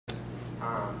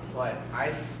but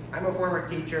I'm a former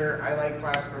teacher. I like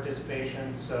class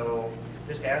participation, so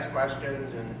just ask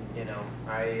questions, and you know,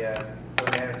 I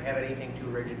don't have anything too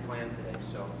rigid planned today.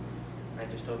 So I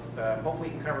just hope we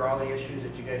can cover all the issues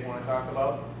that you guys want to talk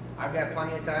about. I've got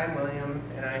plenty of time. William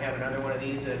and I have another one of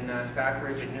these in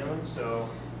Stockbridge at noon, so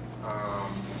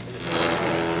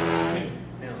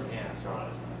noon, yeah. So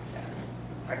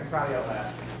I can probably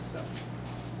outlast it. So.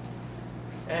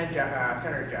 And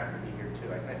Senator Jacque will be here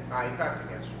too. I think I talked to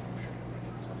him yesterday. I'm sure he'll make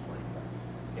it at some point, but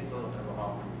it's a little bit of a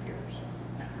haul from here. So.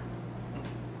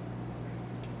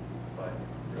 But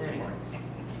anyway,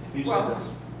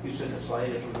 you said the slide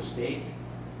is from the state.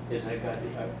 Is it got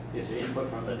is it input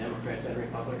from the Democrats and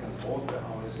Republicans both? Or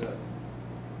how is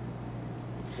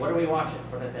what are we watching?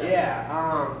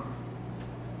 Yeah,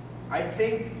 I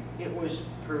think it was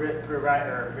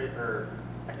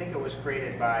I think it was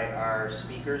created by our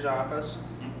Speaker's office,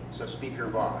 so Speaker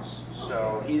Voss.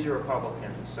 So he's a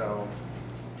Republican, so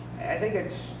I think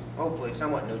it's hopefully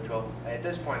somewhat neutral. At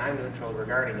this point, I'm neutral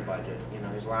regarding the budget. You know,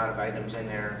 there's a lot of items in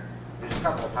there. There's a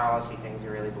couple of policy things I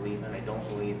really believe in. I don't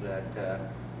believe that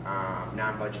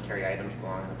non-budgetary items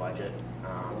belong in the budget.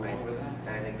 And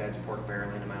I think that's pork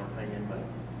barreling in my opinion, but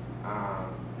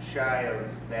shy of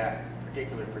that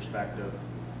particular perspective,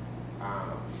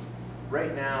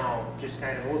 right now, just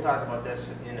kind of, we'll talk about this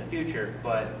in the future,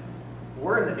 but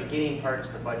we're in the beginning parts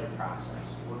of the budget process.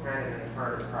 We're kind of in a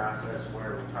part of the process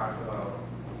where we talk about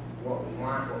what we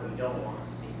want, what we don't want,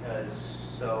 because,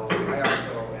 so I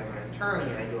also am an attorney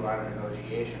and I do a lot of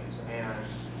negotiations, and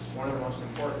one of the most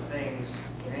important things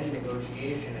in any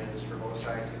negotiation is for both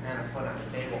sides to kind of put on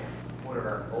the table what are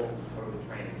our goals, what are we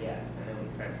trying to get, and then we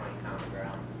try to find common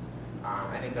ground.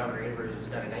 I think Governor Evers has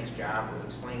done a nice job of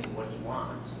explaining what he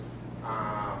wants.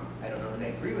 I don't know that I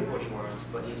agree with what he wants,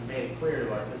 but he's made it clear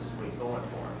to us this is what he's going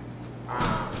for.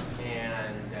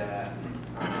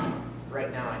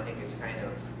 Right now, I think it's kind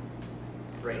of,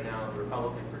 right now, the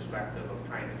Republican perspective of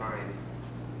trying to find,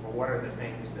 well, what are the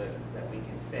things that we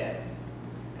can fit,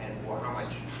 and how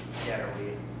much debt are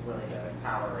we willing to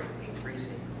tolerate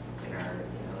increasing in our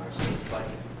state's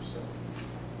budget. So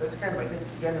that's kind of, I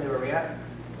think, generally where we're at.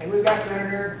 And we've got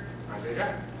Senator Andre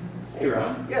Jacque. Hey,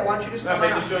 Ron. Yeah, why don't you just come on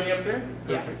just join you up there?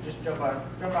 Yeah, just jump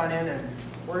on in, and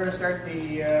we're going to start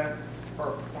the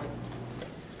PowerPoint.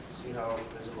 See how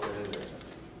visible it is.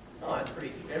 Oh, that's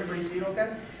pretty. Everybody see it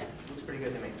okay? Looks pretty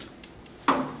good to me.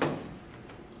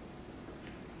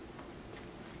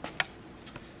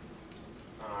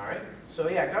 All right. So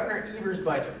yeah, Governor Evers'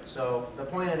 budget. So the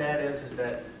point of that is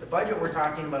that the budget we're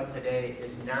talking about today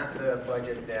is not the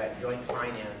budget that Joint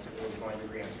Finance is going to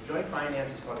agree on. So Joint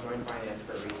Finance is called Joint Finance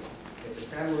for a reason. It's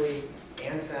Assembly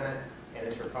and Senate, and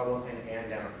it's Republican and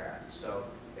Democrat. So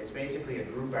it's basically a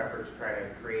group effort to try to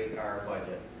create our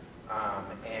budget.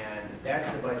 And that's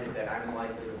the budget that I'm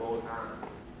likely to vote on.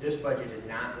 This budget is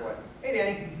not what, hey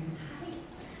Danny.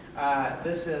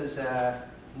 This is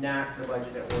not the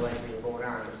budget that we're likely to vote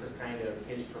on. This is kind of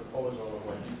his proposal of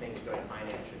what he thinks Joint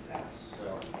Finance should pass.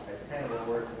 So that's kind of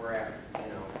where we're at, you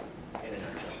know, in a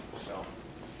nutshell.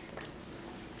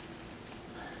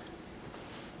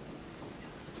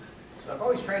 So I've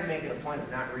always tried to make it a point of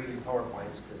not reading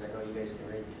PowerPoints because I know you guys can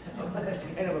read. That's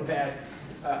kind of a bad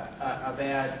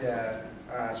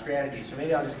strategy. So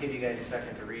maybe I'll just give you guys a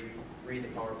second to read the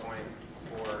PowerPoint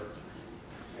before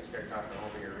I start talking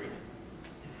over your reading.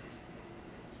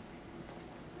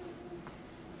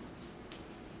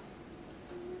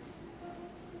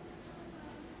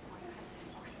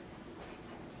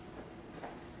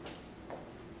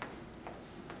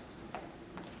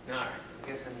 All right, I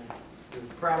guess you're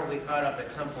probably caught up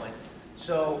at some point.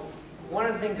 So one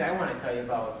of the things I want to tell you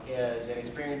about is an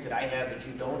experience that I have that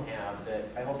you don't have that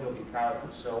I hope you'll be proud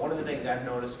of. So one of the things I've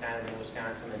noticed kind of in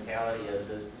Wisconsin mentality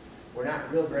is we're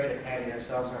not real great at patting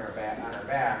ourselves on our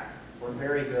back. We're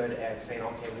very good at saying,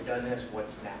 okay, we've done this,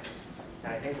 what's next?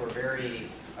 And I think we're very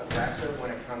aggressive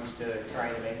when it comes to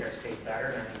trying to make our state better,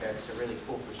 and I think that's a really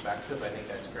cool perspective. I think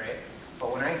that's great.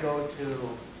 But when I go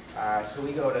to so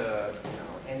we go to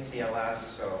NCLS,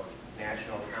 so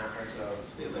National Conference of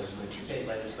State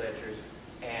Legislatures,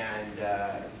 and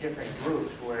different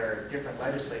groups where different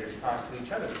legislators talk to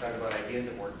each other, talk about ideas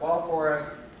that work well for us,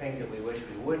 things that we wish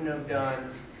we wouldn't have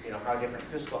done, how different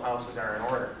fiscal houses are in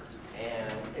order.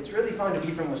 And it's really fun to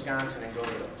be from Wisconsin and go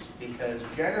to those, because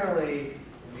generally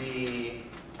the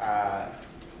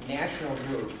national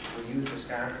groups will use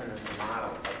Wisconsin as a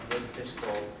model of good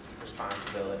fiscal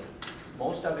responsibility.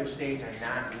 Most other states are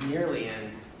not nearly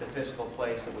in the fiscal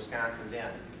place that Wisconsin's in.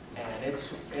 And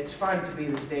it's fun to be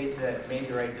the state that made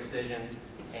the right decisions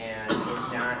and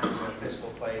is not in the fiscal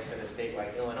place in a state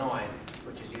like Illinois,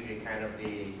 which is usually kind of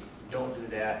the don't do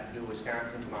that, do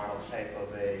Wisconsin's model type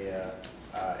of a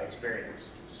experience.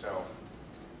 So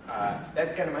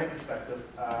that's kind of my perspective.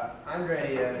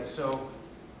 Andre, so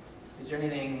is there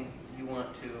anything you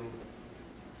want to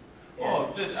add?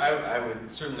 Well, I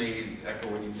would certainly echo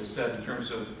what you just said in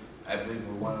terms of, I believe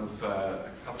we're one of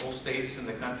a couple states in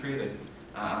the country that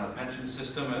on our pension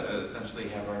system essentially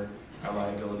have our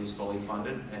liabilities fully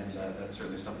funded, and that's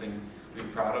certainly something to be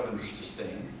proud of and to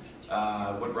sustain.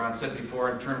 What Ron said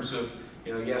before in terms of,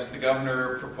 yes, the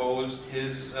governor proposed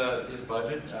his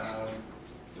budget.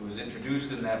 It was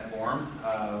introduced in that form,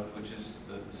 which is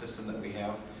the system that we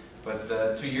have.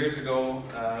 But 2 years ago,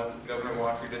 Governor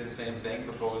Walker did the same thing,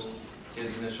 proposed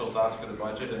his initial thoughts for the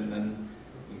budget, and then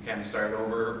we kind of started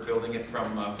over building it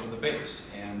from the base.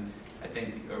 And I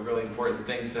think a really important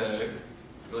thing to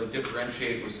really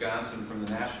differentiate Wisconsin from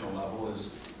the national level is,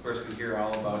 of course, we hear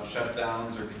all about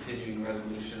shutdowns or continuing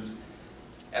resolutions.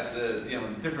 At the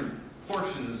different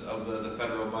portions of the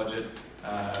federal budget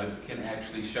can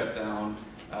actually shut down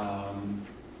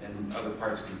and other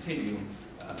parts continue.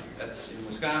 In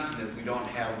Wisconsin, if we don't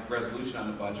have resolution on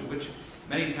the budget, which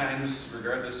many times,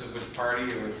 regardless of which party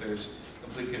or if there's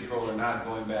complete control or not,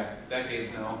 going back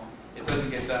decades now, it doesn't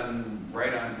get done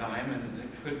right on time, and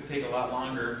it could take a lot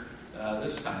longer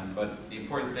this time. But the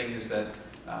important thing is that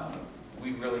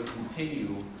we really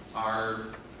continue our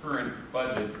current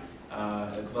budget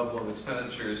level of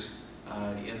expenditures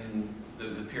in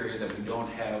the period that we don't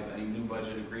have any new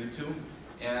budget agreed to.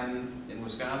 And in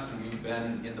Wisconsin, we've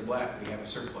been in the black. We have a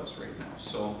surplus right now.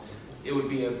 So it would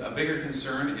be a bigger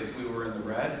concern if we were in the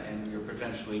red and we were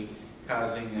potentially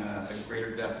causing a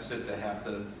greater deficit to have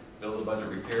to build a budget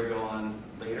repair bill on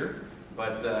later.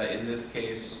 But in this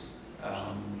case,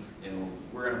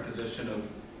 we're in a position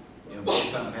of,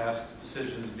 based on past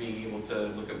decisions, being able to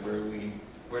look at where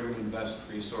do we invest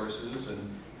resources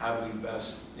and how do we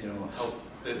best, help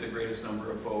the greatest number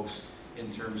of folks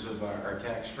in terms of our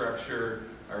tax structure,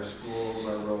 our schools,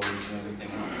 our roads, and everything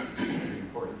else that's very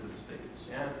important to the states.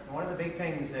 Yeah, one of the big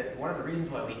things one of the reasons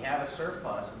why we have a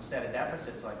surplus instead of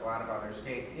deficits like a lot of other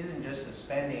states isn't just the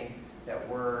spending that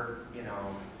we're,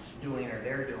 doing or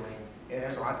they're doing. It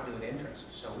has a lot to do with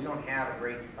interest. So we don't have a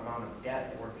great amount of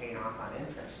debt that we're paying off on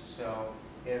interest. So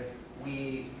if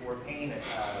we were paying a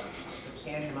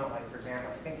substantial amount, like for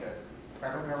example, I think the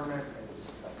federal government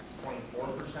is like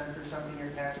 24% or something of your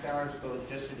tax dollars goes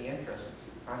just to the interest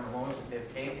on the loans that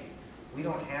they've taken. We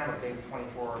don't have a big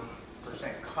 24%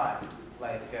 cut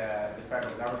like the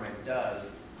federal government does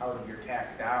out of your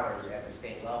tax dollars at the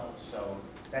state level. So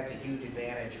that's a huge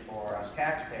advantage for us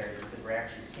taxpayers because we're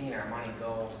actually seeing our money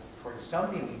go towards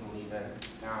something we believe in,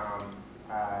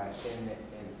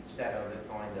 instead of it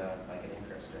going to like an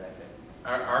interest or that thing.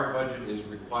 Our budget is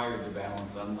required to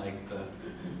balance, unlike the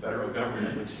federal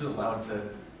government, which is allowed to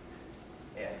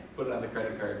put it on the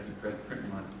credit card and keep printing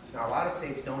money. Now, a lot of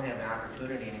states don't have an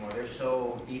opportunity anymore. They're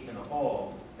so deep in the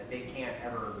hole that they can't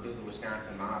ever do the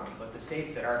Wisconsin model. But the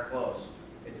states that are close,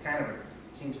 it's kind of, it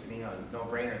seems to me a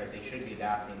no-brainer that they should be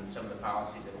adopting some of the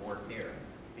policies that have worked here.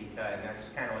 Because that's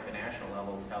kind of what the national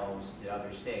level tells the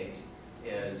other states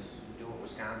is do what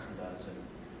Wisconsin does, and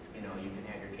you can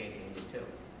have your cake and eat it too.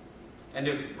 And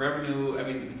if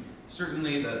revenue,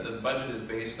 certainly the budget is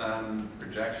based on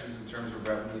projections in terms of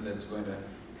revenue that's going to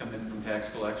come in from tax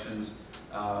collections.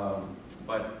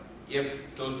 But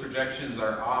if those projections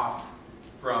are off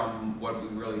from what we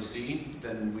really see,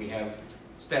 then we have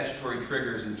statutory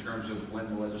triggers in terms of when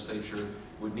the legislature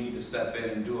would need to step in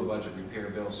and do a budget repair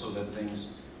bill so that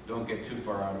things don't get too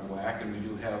far out of whack. And we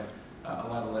do have a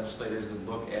lot of legislators that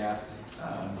look at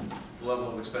the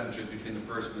level of expenditures between the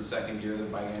first and the second year, the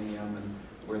biennium, and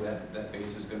where that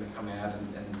base is going to come at,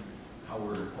 and how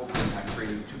we're hopefully not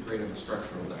creating too great of a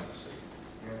structural deficit.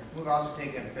 Yeah. We've also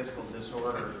taken fiscal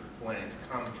disorder when it's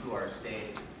come to our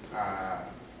state.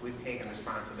 We've taken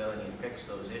responsibility and fixed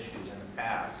those issues in the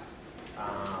past.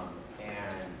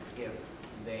 And if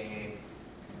they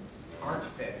aren't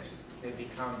fixed, they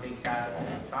become big topics that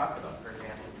we've talked about. For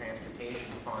example, the transportation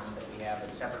fund that we have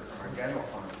that's separate from our general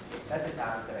fund. That's a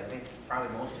topic that I think probably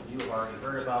most of you have already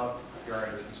heard about, you're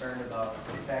already concerned about.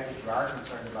 The fact that you are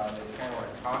concerned about it is kind of what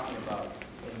I'm talking about,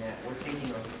 in that we're taking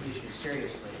those issues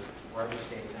seriously, where other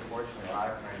states, unfortunately, a lot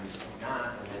of times do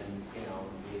not, and then,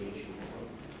 the issue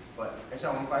removed. But I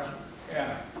saw one question.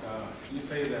 Yeah, you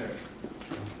say that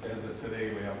as of today,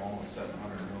 we have almost $700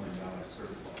 million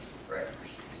surplus. Right.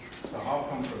 So how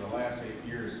come for the last 8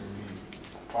 years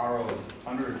we borrowed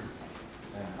hundreds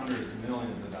and hundreds of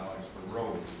millions of dollars for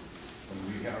roads when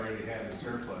we already had the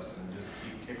surplus and just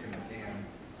keep kicking the can?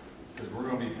 Because we're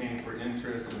going to be paying for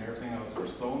interest and everything else for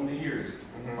so many years.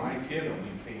 My kid will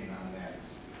be paying on that.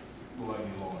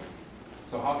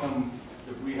 So how come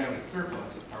if we have a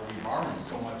surplus, are we borrowing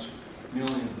so much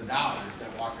millions of dollars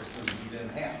that Walker says we didn't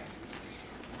have?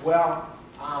 Well,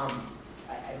 I'm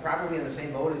probably in the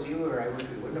same boat as you, or I wish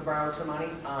we wouldn't have borrowed some money,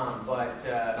 but.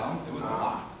 It was a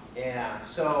lot. Yeah,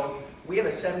 so we have a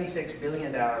 $76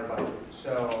 billion budget.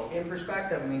 So in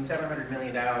perspective, I mean, $700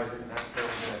 million isn't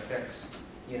necessarily going to fix,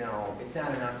 you know, it's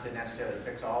not enough to necessarily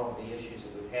fix all of the issues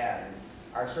that we've had. And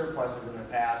our surpluses in the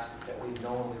past that we've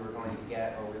known we were going to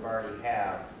get or we've already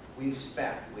have, we've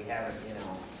spent. We haven't, you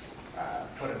know,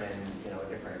 put them in, you know, a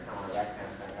different account or that kind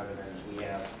of thing, other than we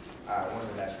have one of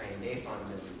the best rainy day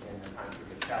funds in the country.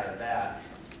 But shy of that,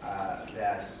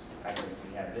 that I think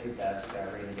we have the best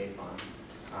rainy day fund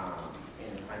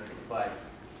in the country. But,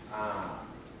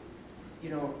 you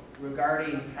know,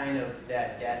 regarding kind of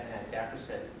that debt and that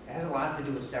deficit, it has a lot to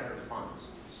do with separate funds.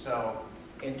 So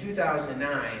in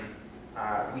 2009,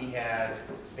 we had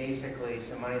basically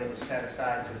some money that was set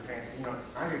aside for the transit. You know,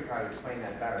 Andre probably explained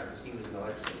that better because he was in the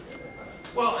legislature.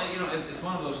 Well, you know, it's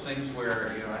one of those things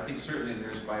where, you know, I think certainly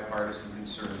there's bipartisan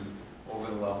concern over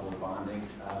the level of bonding.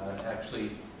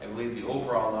 Actually, I believe the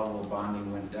overall level of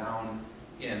bonding went down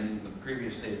in the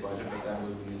previous state budget, but that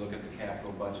was when you look at the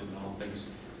capital budget and all things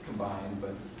combined.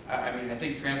 But I mean, I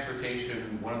think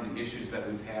transportation, one of the issues that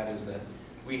we've had is that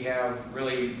we have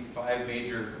really 5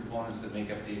 major components that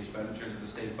make up the expenditures of the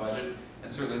state budget,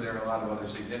 and certainly there are a lot of other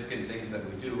significant things that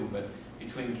we do, but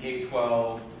between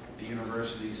K-12, the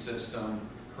university system,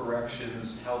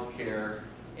 corrections, healthcare,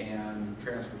 and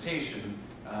transportation,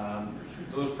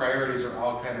 those priorities are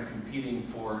all kind of competing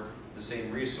for the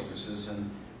same resources. And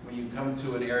when you come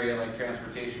to an area like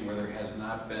transportation where there has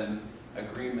not been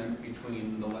agreement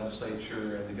between the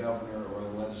legislature and the governor, or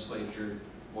the legislature,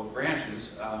 both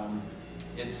branches,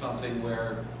 it's something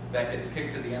where that gets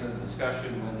kicked to the end of the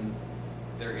discussion when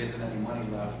there isn't any money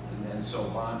left, and so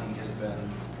bonding has been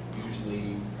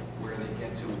usually where they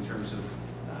get to in terms of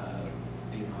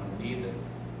the amount of need that,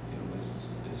 you know,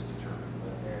 is determined.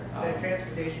 But, the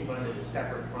transportation fund is a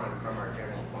separate fund from our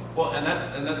general fund. well, and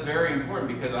that's very important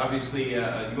because obviously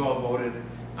you all voted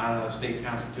on a state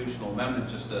constitutional amendment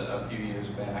just a few years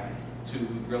back to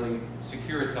really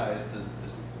securitize, to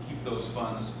keep those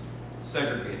funds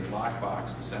segregated,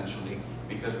 lockboxed essentially,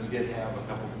 because we did have a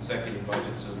couple consecutive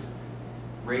budgets of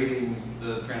raiding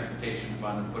the transportation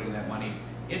fund and putting that money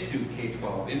into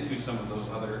K-12, into some of those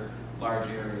other large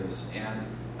areas. And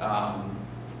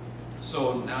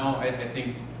so now I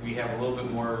think we have a little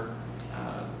bit more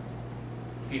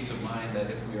peace of mind that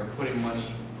if we are putting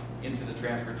money into the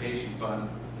transportation fund,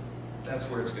 that's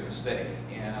where it's going to stay.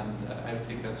 And I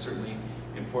think that's certainly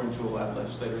important to a lot of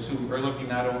legislators who are looking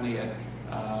not only at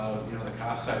you know, the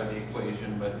cost side of the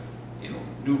equation, but, you know,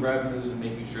 new revenues and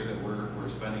making sure that we're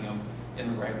spending them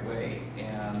in the right way.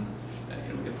 And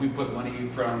you know, if we put money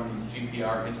from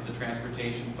GPR into the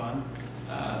transportation fund,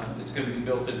 it's going to be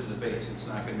built into the base. It's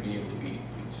not going to be able to be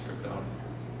stripped out.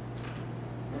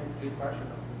 Good question.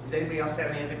 Does anybody else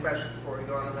have any other questions before we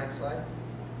go on to the next slide?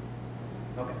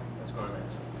 Okay, let's go on to the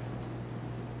next slide.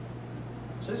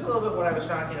 So this is a little bit what I was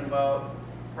talking about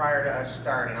prior to us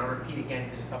starting. I'll repeat again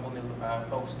because a couple new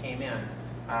folks came in.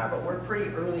 But we're pretty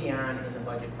early on in the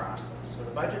budget process. So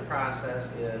the budget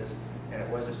process is, and it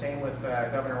was the same with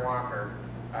Governor Walker,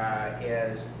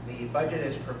 is the budget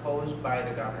is proposed by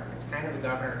the governor. It's kind of the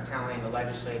governor telling the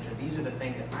legislature, these are the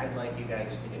things that I'd like you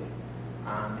guys to do.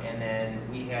 And then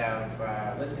we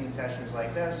have listening sessions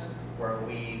like this, where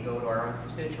we go to our own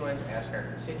constituents, ask our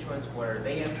constituents what are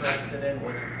they interested in,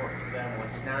 what's important to them,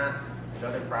 what's not. There's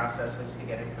other processes to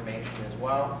get information as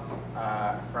well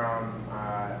from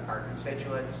our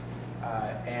constituents.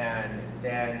 And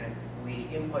then we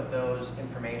input those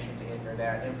information or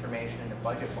that information into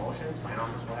budget motions. My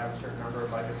office will have a certain number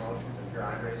of budget motions. I'm sure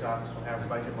Andre's office will have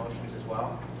budget motions as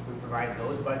well. We provide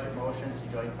those budget motions to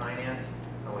Joint Finance.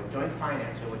 And with Joint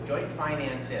Finance, so what Joint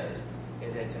Finance is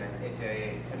it's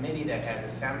a committee that has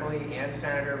assembly and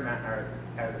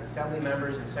has assembly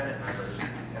members and Senate members,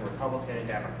 and Republican and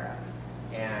Democrat.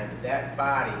 And that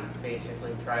body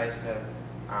basically tries to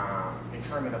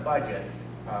determine a budget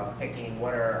of picking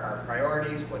what are our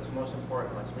priorities, what's most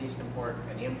important, what's least important,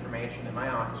 and the information that my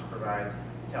office provides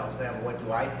tells them what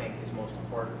do I think is most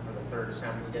important for the 3rd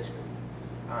Assembly District.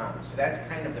 So that's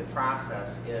kind of the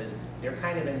process. Is they're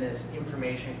kind of in this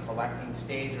information collecting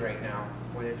stage right now,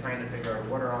 where they're trying to figure out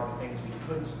what are all the things we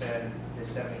could spend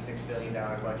this $76 billion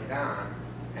budget on,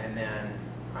 and then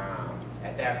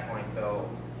at that point they'll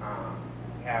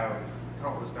have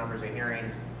countless numbers of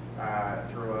hearings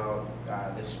throughout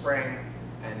this spring,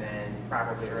 and then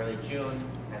probably early June,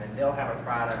 and then they'll have a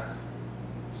product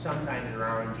sometime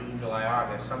around June, July,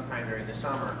 August, sometime during the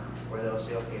summer, where they'll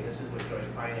say, okay, this is what Joint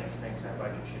Finance thinks our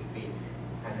budget should be.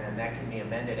 And then that can be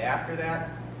amended after that.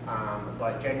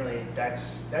 But generally,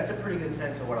 that's a pretty good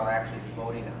sense of what I'll actually be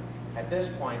voting on. At this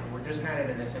point, we're just kind of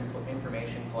in this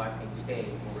information collecting stage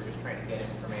where we're just trying to get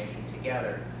information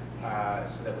together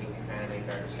so that we can kind of make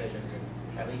our decisions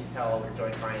and at least tell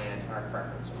Joint Finance our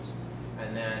preferences.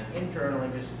 And then internally,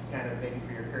 just kind of maybe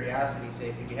for your curiosity's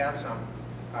sake, if you have some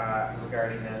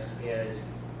regarding this, is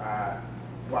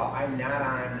while I'm not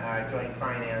on Joint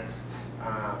Finance,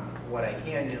 what I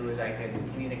can do is I can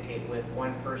communicate with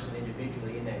one person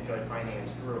individually in that Joint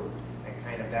Finance group, and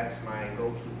kind of that's my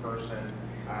go-to person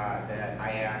that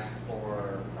I ask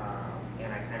for,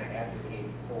 and I kind of advocate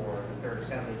for the 3rd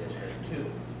Assembly District too.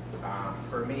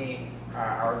 For me,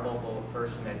 our local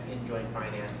person that's in Joint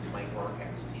Finance is Mike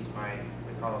Rohrkast. He's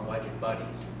we call him budget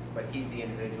buddies, but he's the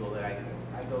individual that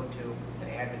I go to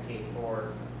and advocate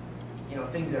for, you know,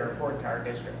 things that are important to our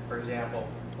district. For example,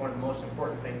 one of the most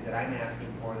important things that I'm asking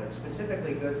for that's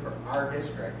specifically good for our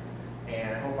district,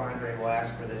 and I hope Andre will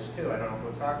ask for this too, I don't know if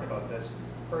we'll talk about this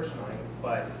personally,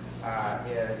 but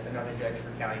is another judge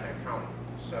for Calumet County.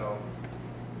 So,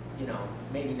 you know,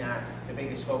 maybe not the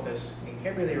biggest focus in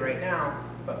Kimberly right now,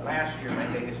 but last year my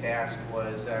biggest ask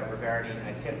was regarding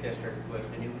a TIF district with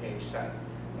the New Page site.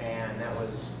 And that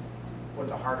was one of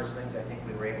the hardest things I think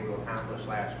we were able to accomplish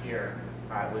last year.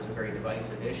 It was a very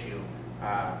divisive issue,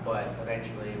 but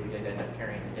eventually we did end up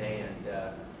carrying the day, and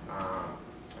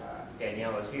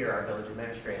Danielle is here, our village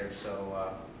administrator,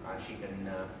 so she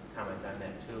can comment on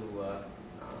that too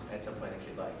at some point if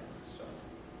she'd like. So,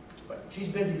 but she's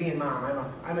busy being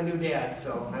mom. I'm a new dad,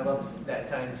 so I love that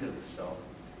time too. So,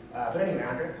 but anyway,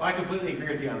 Andre. Well, I completely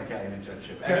agree with you on the Calumet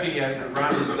judgeship. Actually,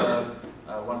 Ron is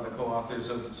one of the co-authors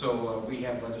of. So we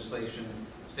have legislation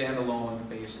standalone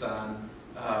based on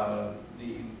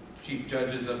the chief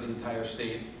judges of the entire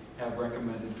state have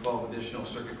recommended 12 additional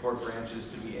circuit court branches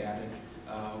to be added.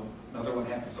 Another one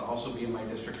happens to also be in my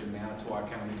district in Manitowoc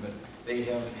County, but they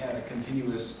have had a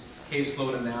continuous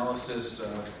caseload analysis.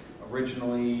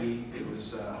 Originally, it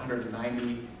was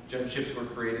 190 judgeships were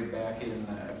created back in,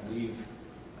 I believe,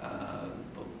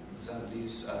 the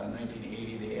 70s,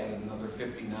 1980. They added another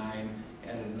 59,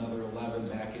 added another 11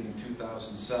 back in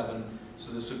 2007.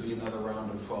 So this would be another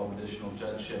round of 12 additional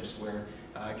judgeships, where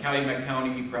Calumet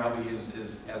County probably is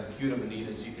as acute of a need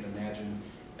as you can imagine.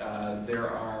 There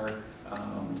are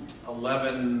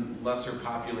 11 lesser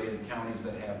populated counties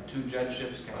that have 2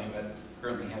 judgeships. Calumet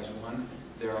currently has 1.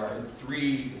 There are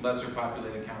 3 lesser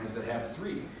populated counties that have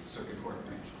 3 circuit court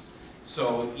branches.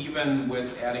 So even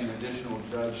with adding an additional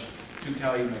judge to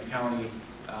Calumet County,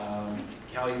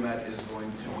 Calumet is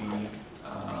going to be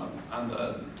on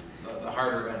the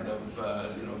harder end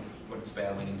of you know, what it's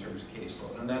battling in terms of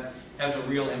caseload. And that has a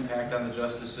real impact on the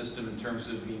justice system in terms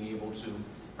of being able to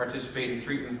participate in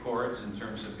treatment courts, in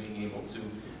terms of being able to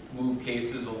move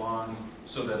cases along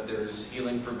so that there's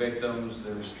healing for victims,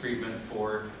 there's treatment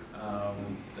for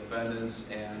defendants,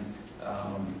 and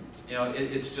you know,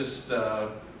 it's just yeah,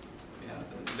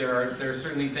 there are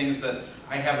certainly things that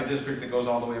I have a district that goes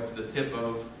all the way up to the tip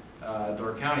of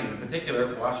Door County. In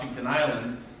particular, Washington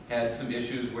Island had some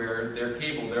issues where their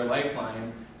cable, their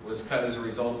lifeline, was cut as a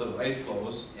result of ice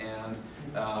flows, and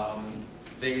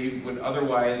they would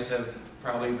otherwise have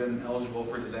probably been eligible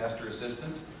for disaster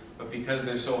assistance, but because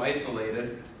they're so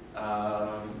isolated,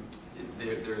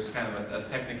 there's kind of a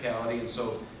technicality, and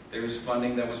so there's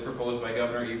funding that was proposed by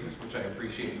Governor Evers, which I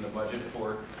appreciate in the budget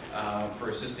for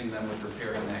assisting them with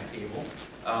repairing that cable.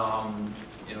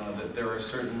 You know, that there are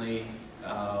certainly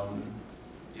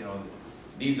you know,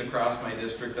 needs across my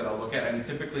district that I'll look at, and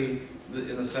typically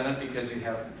in the Senate, because you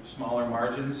have smaller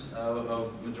margins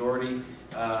of majority,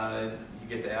 you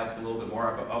get to ask a little bit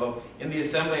more. Although in the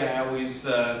Assembly, I always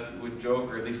would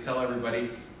joke, or at least tell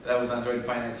everybody that was on Joint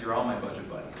Finance, you're all my budget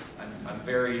buddies. I'm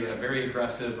very very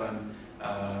aggressive on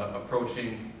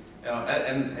approaching, you know,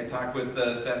 and I talked with,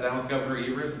 sat down with Governor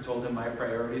Evers and told him my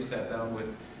priorities, sat down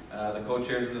with the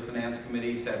co-chairs of the Finance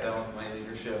Committee, sat down with my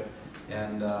leadership,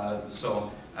 and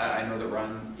so I know that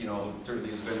Ron, you know,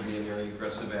 certainly is going to be a very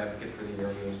aggressive advocate for the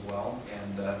area as well.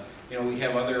 And you know, we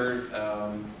have other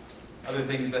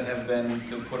things that have been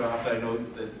put off that I know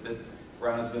that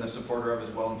Ron has been a supporter of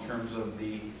as well, in terms of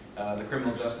the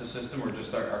criminal justice system, or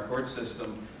just our court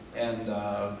system. And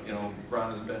you know,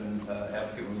 Ron has been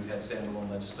advocate when we've had standalone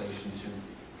legislation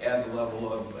to add the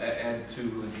level of, add to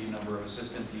the number of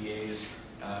assistant DAs,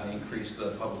 increase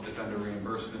the public defender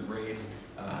reimbursement rate,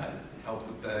 help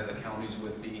with the counties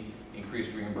with the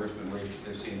increased reimbursement rate that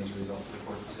they're seeing as a result of the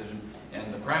court decision,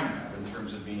 and the crime map in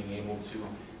terms of being able to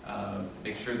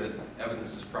make sure that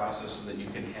evidence is processed so that you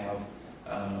can have,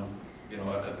 you know,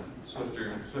 a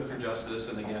swifter justice,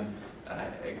 and again,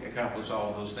 accomplish all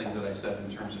of those things that I said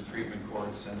in terms of treatment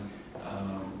courts and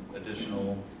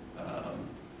additional you know,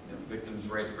 victims'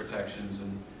 rights protections,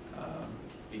 and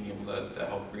being able to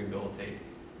help rehabilitate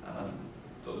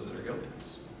those that are guilty.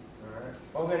 So. All right.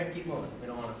 Well, we gotta keep moving. We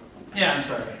don't want to. Yeah, I'm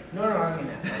sorry. No, I mean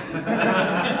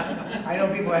that. I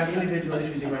know people have individual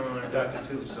issues they might want to talk to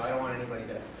too, so I don't want anybody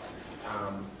to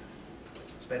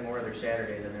spend more of their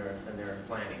Saturday than they're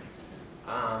planning.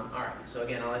 All right. So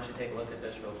again, I'll let you take a look at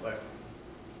this real quick.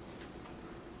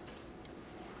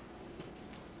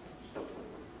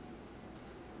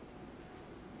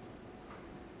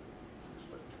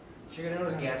 So you're gonna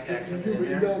notice gas taxes Can you in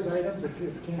read there. those items if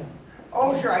you can?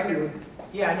 Oh, sure, I can.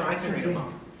 Yeah, no, I can read them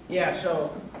all. Yeah,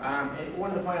 so and one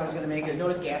of the points I was going to make is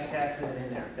notice gas tax isn't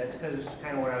in there. That's because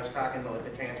kind of what I was talking about with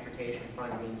the transportation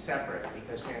fund being separate,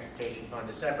 because transportation fund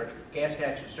is separate. Gas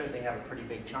tax would certainly have a pretty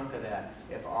big chunk of that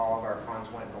if all of our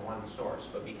funds went to one source.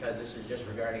 But because this is just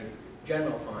regarding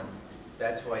general fund,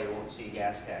 that's why you won't see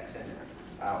gas tax in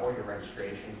there, or your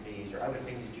registration fees or other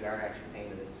things that you are actually paying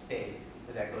to the state,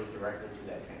 because that goes directly to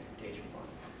that transportation fund.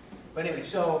 But anyway,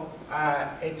 so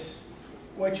it's.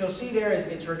 What you'll see there is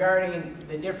it's regarding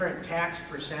the different tax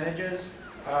percentages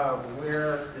of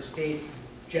where the state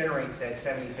generates that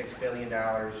 $76 billion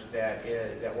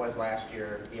that was last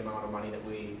year, the amount of money that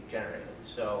we generated.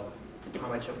 So how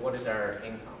much of what is our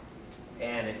income?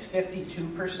 And it's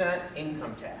 52%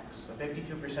 income tax. So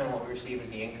 52% of what we receive is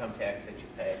the income tax that you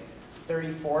pay.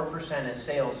 34% is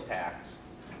sales tax.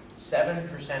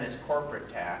 7% is corporate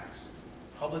tax.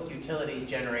 Public utilities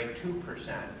generate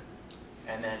 2%.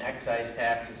 And then excise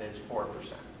taxes is 4%.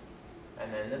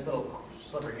 And then this little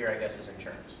sliver here, I guess, is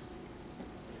insurance.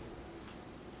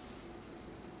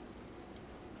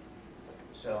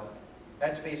 So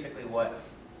that's basically what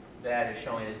that is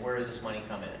showing, is where does this money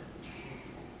come in?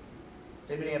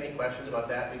 Does anybody have any questions about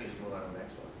that? We can just move on to the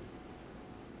next one.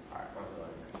 All right, I'll move on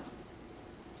to the next.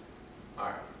 All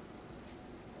right.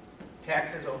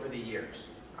 Taxes over the years.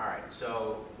 All right,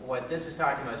 so what this is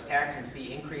talking about is tax and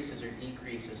fee increases or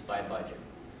decreases by budget.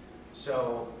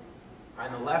 So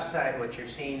on the left side, what you're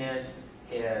seeing is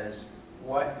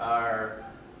what are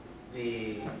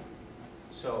the,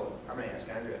 so I'm going to ask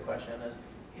Andrew a question on this.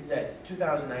 Is that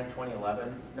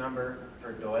 2009-2011 number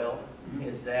for Doyle,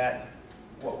 is that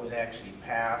what was actually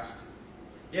passed?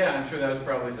 Yeah, I'm sure that was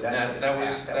probably the net. That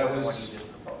was what you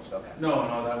just proposed, okay. No,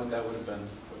 that would have been,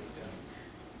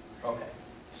 yeah. Okay.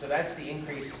 So that's the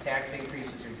increases, tax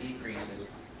increases or decreases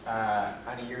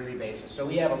on a yearly basis. So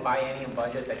we have a biennium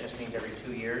budget, that just means every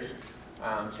 2 years.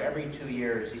 So every 2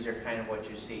 years, these are kind of what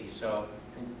you see. So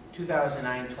in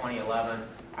 2009-2011,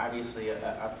 obviously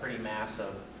a pretty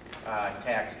massive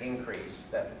tax increase.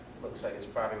 That looks like it's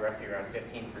probably roughly around 15%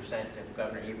 if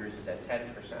Governor Evers is at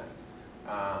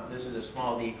 10%. This is a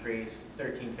small decrease.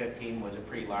 13-15 was a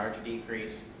pretty large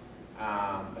decrease.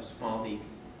 A small decrease.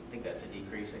 I think that's a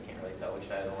decrease. I can't really tell which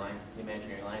side of the line, the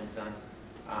imaginary line it's on.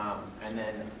 And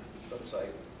then looks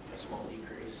like a small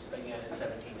decrease again in 17-19.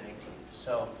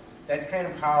 So that's kind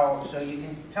of how, so you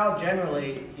can tell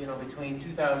generally, you know, between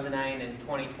 2009 and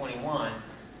 2021,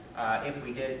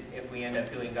 if we end up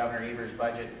doing Governor Evers'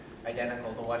 budget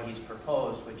identical to what he's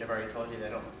proposed, which I've already told you that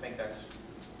I don't think that's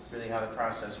really how the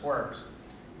process works.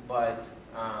 But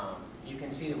you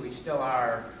can see that we still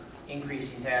are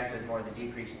increasing taxes more than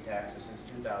decreasing taxes since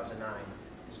 2009,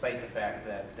 despite the fact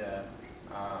that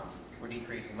we're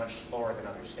decreasing much slower than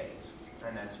other states.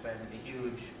 And that's been a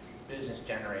huge business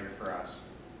generator for us,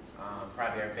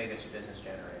 probably our biggest business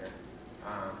generator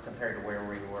compared to where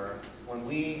we were. When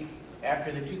we,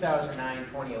 after the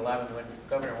 2009-2011, when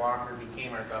Governor Walker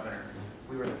became our governor,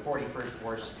 we were the 41st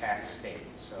worst tax state.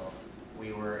 So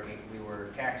we were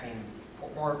taxing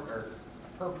more, or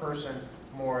per person,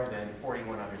 more than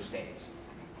 41 other states.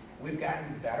 We've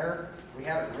gotten better. We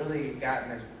haven't really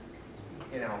gotten as,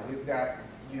 you know, we've got,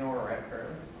 you know where we're at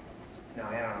currently? No,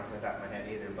 I don't know off the top of my head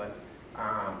either, but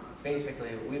basically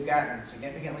we've gotten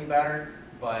significantly better,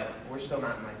 but we're still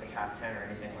not in like the top 10 or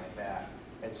anything like that.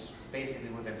 It's basically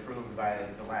we've improved by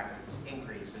the lack of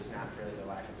increases, not really the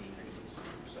lack of decreases.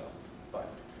 So, but.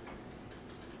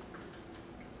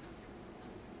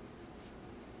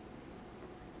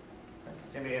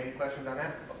 Does anybody have any questions on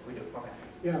that? Oh, we do, okay.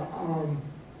 Yeah,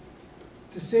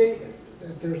 to say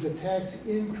that there's a tax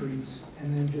increase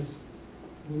and then just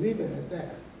leave it at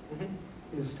that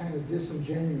is kind of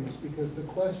disingenuous, because the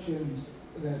questions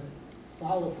that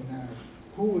follow from that are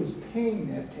who is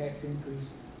paying that tax increase,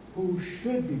 who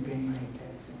should be paying that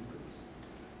tax increase.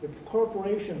 If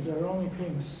corporations are only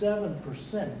paying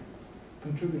 7%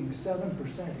 contributing 7%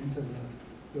 into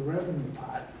the revenue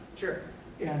pot. Sure.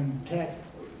 And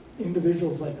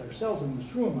individuals like ourselves in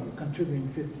this room are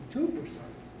contributing 52%.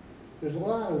 There's a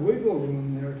lot of wiggle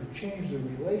room there to change the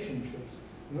relationships.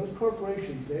 And those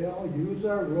corporations, they all use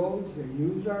our roads, they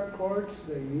use our courts,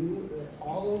 they use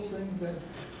all those things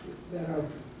that are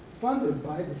funded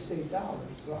by the state dollars.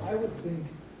 So I would think,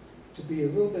 to be a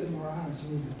little bit more honest,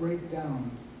 you need to break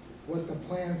down what the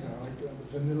plans are. Like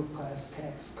the middle class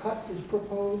tax cut is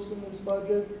proposed in this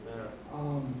budget. Yeah.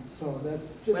 So that,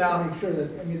 just to make sure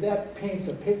that, I mean, that paints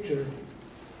a picture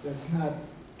that's not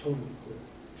totally clear.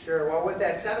 Sure, well, with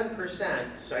that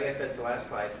 7%, so I guess that's the last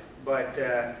slide, but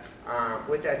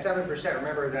with that 7%,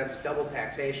 remember that's double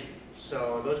taxation.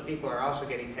 So those people are also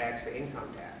getting taxed the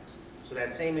income tax. So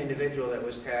that same individual that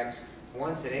was taxed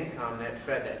once at income that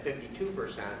fed that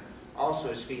 52% also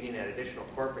is feeding that additional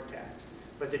corporate tax.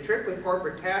 But the trick with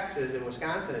corporate taxes in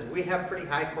Wisconsin is we have pretty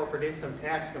high corporate income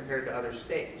tax compared to other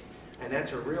states. And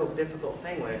that's a real difficult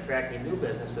thing when attracting new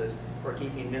businesses or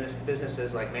keeping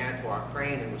businesses like Manitowoc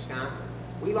Crane in Wisconsin.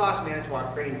 We lost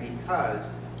Manitowoc Crane because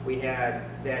we had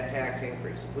that tax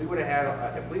increase. If we would have had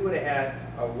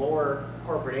a lower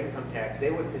corporate income tax,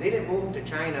 they would, because they didn't move to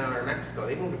China or Mexico,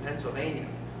 they moved to Pennsylvania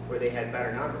where they had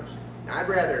better numbers. Now I'd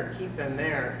rather keep them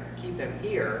there, keep them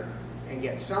here, and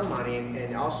get some money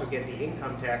and also get the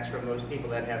income tax from those people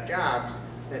that have jobs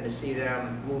than to see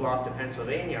them move off to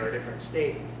Pennsylvania or a different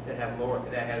state that has lower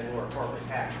corporate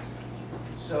tax.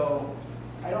 So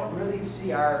I don't really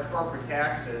see our corporate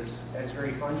taxes as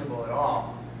very fungible at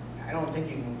all. I don't think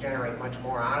you can generate much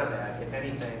more out of that. If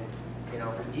anything, you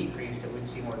know, if we decreased it, we'd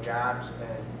see more jobs.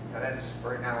 And now that's,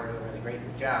 right now we're doing really great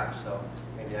with jobs, so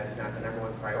maybe that's not the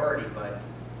 #1 priority, but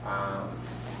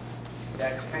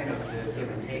that's kind of the give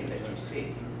and take that you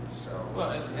see. So.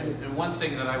 Well, and one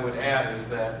thing that I would add is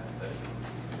that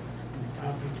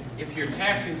if you're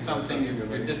taxing something,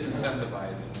 you're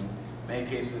disincentivizing. In many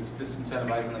cases, it's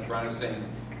disincentivizing, like Ron is saying,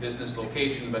 business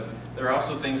location, but there are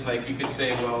also things like you could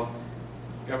say, well,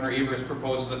 Governor Evers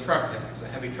proposes a truck tax, a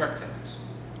heavy truck tax.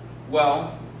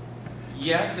 Well,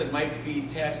 yes, it might be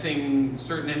taxing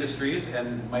certain industries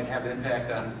and might have an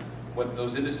impact on what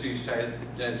those industries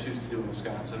choose to do in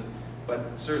Wisconsin,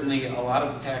 but certainly a lot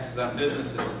of taxes on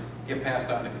businesses get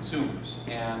passed on to consumers.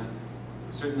 And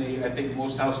certainly I think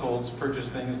most households purchase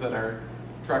things that are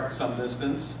trucked some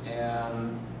distance,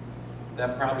 and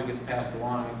that probably gets passed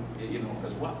along, you know,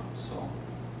 as well. So.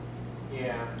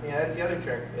 Yeah, that's the other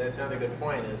trick. That's another good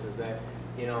point is that,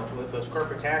 you know, with those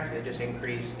corporate taxes, it just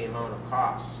increase the amount of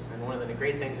costs. And one of the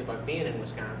great things about being in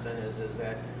Wisconsin is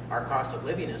that our cost of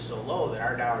living is so low that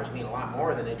our dollars mean a lot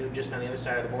more than they do just on the other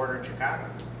side of the border in Chicago.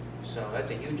 So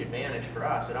that's a huge advantage for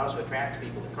us. It also attracts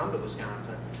people to come to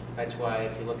Wisconsin. That's why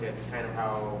if you look at kind of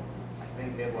how, I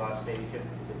think they've lost maybe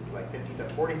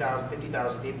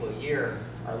 50,000 people a year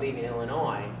are leaving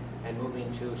Illinois and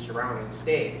moving to surrounding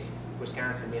states.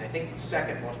 Wisconsin being, I think, the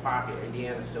second most popular.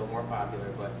 Indiana's still more popular,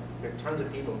 but there are tons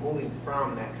of people moving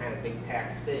from that kind of big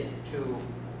tax state to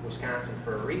Wisconsin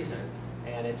for a reason,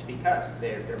 and it's because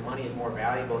their money is more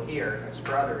valuable here. It's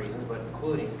for other reasons, but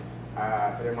including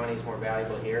their money is more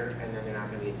valuable here, and then they're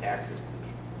not going to be taxed as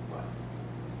much.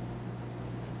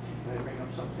 Can I bring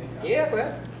up something? Yeah, go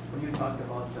ahead. When you talked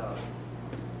about the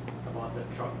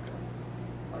truck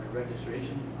or the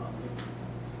registration,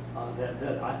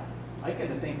 I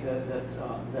kind of think that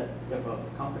if a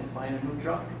company's buying a new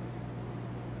truck,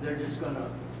 they're just gonna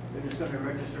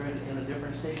register it in a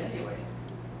different state anyway.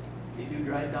 If you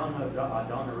drive down the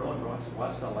road and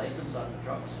watch the license on the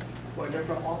trucks, well, they're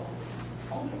from all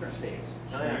different states.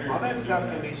 All that stuff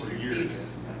can be strategic.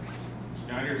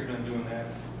 Schneider's been doing that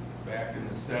back in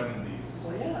the 70s.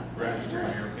 Well, yeah.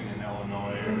 Registering everything in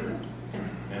Illinois,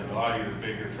 and a lot of your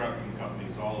bigger trucking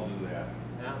companies all do that.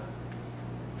 Yeah.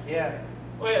 Yeah.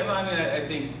 Well, I mean, I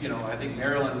think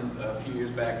Maryland a few years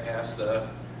back passed a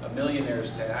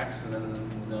millionaire's tax, and then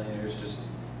millionaires just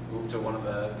moved to one of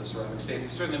the surrounding states.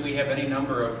 But certainly we have any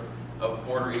number of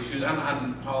border issues,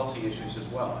 on policy issues as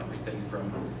well. Everything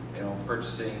from, you know,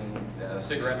 purchasing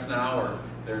cigarettes now, or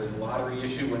there's a lottery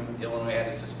issue when Illinois had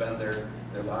to suspend their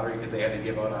lottery because they had to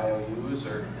give out IOUs,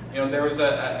 or, you know, there was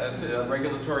a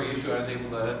regulatory issue I was able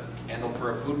to handle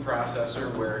for a food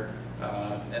processor where,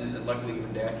 and luckily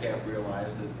even DACAP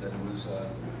realized that it was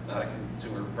not a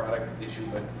consumer product issue,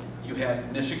 but you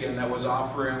had Michigan that was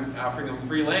offering them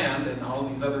free land and all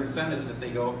these other incentives if they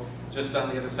go just on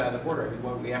the other side of the border. I mean,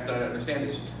 what we have to understand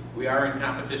is we are in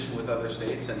competition with other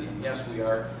states, and yes, we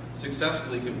are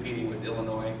successfully competing with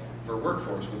Illinois for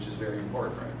workforce, which is very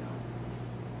important right now.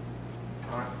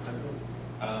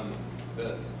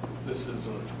 But this is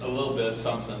a little bit of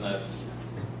something that's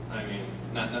I mean,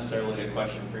 not necessarily a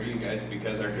question for you guys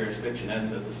because our jurisdiction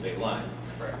ends at the state line.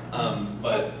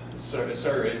 But sort of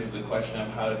raises the question of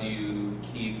how do you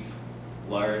keep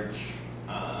large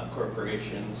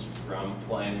corporations from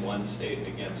playing one state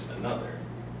against another?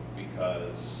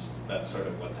 Because that's sort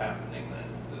of what's happening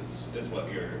then, is what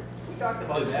We talked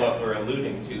about that. what we're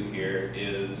alluding to here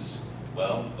is,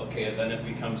 well, okay, then it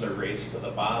becomes a race to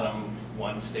the bottom.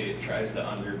 One state tries to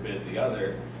underbid the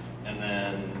other, and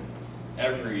then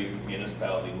every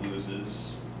municipality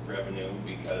loses revenue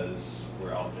because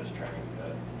we're all just trying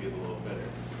to be a little bidder.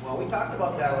 Well, we talked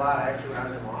about that a lot, actually, when I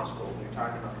was in law school. We were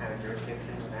talking about kind of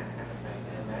jurisdictions and that kind of thing.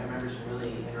 And I remember some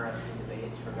really interesting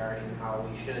debates regarding how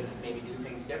we should maybe do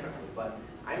things differently. But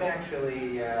I'm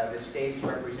actually the state's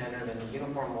representative in the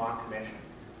Uniform Law Commission.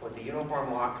 With the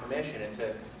Uniform Law Commission, it's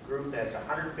a group that's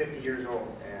 150 years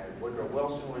old. And Woodrow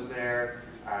Wilson was there.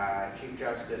 Chief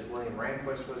Justice William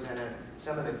Rehnquist was in it.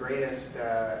 Some of the greatest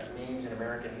names in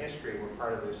American history were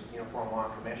part of this Uniform Law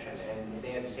Commission, and they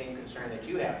had the same concern that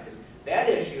you have. Because that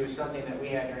issue is something that we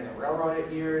had during the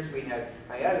railroad years. We had,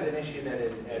 that is an issue that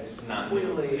is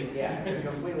completely, it's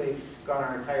completely gone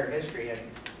our entire history. And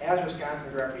as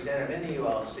Wisconsin's representative in the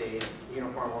ULC, the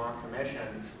Uniform Law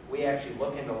Commission, we actually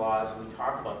look into laws and we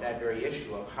talk about that very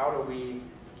issue of how do we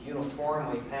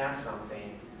uniformly pass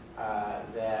something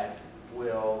that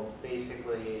will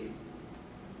basically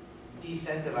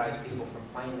decentivize people from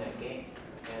playing that game.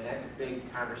 And that's a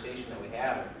big conversation that we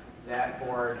have. That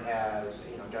board has,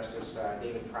 Justice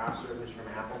David Prosser, who's from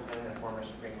Appleton, a former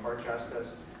Supreme Court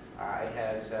justice. It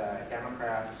has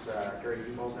Democrats, Gary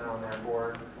Hubel's now on that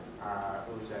board,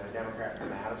 who's a Democrat from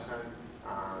Madison.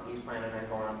 He's planning on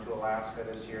going up to Alaska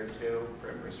this year too.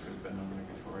 Fred Risser's been on there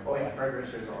before. Oh yeah, Fred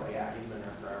Risser's, he's been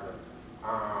there forever.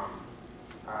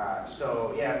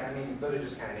 So yeah, I mean, those are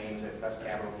just kind of names that us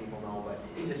Capitol people know, but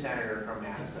he's a senator from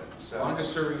Madison. So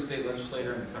Longest serving state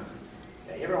legislator in the country.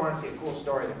 Yeah, you ever want to see a cool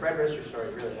story? The Fred Risser story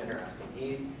is really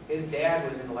interesting. His dad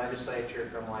was in the legislature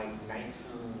from like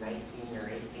 1919 or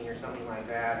 18 or something like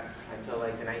that until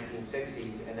like the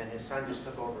 1960s, and then his son just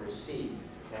took over his seat,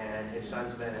 and his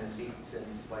son's been in the seat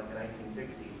since like the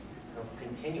 1960s,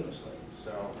 continuously.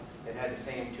 So they've had the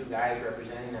same two guys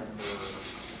representing them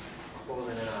for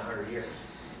closing in on 100 years.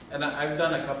 And I've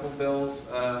done a couple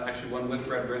bills, actually one with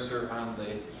Fred Risser on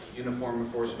the uniform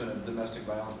enforcement of domestic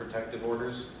violence protective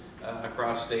orders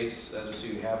across states, just so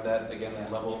you have that, again,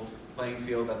 that level playing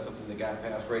field. That's something that got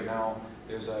passed right now.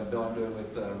 There's a bill I'm doing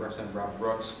with Representative Rob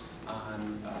Brooks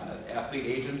on athlete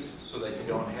agents, so that you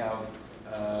don't have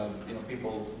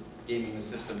people gaming the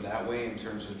system that way in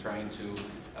terms of trying to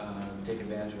take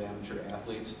advantage of amateur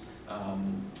athletes.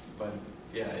 But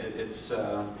yeah, it's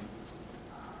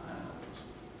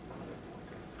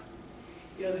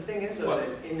the thing is, though, that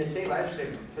in the state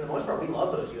legislature, for the most part, we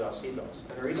love those ULC bills.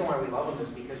 And the reason why we love them is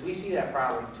because we see that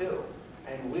problem, too.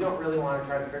 And we don't really want to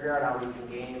try to figure out how we can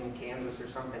game Kansas or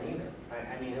something either.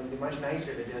 I mean, it would be much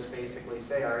nicer to just basically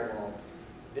say, all right, well,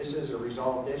 this is a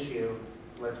resolved issue.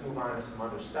 Let's move on to some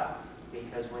other stuff.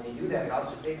 Because when you do that, it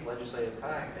also takes legislative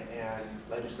time and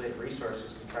legislative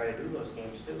resources to try to do those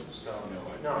games, too. So,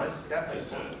 no, it's definitely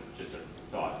just a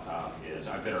thought is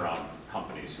I've been around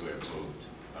companies who have moved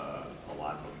a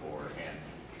lot before, and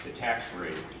the tax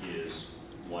rate is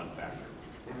one factor,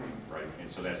 right?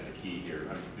 And so that's the key here.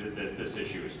 I mean, this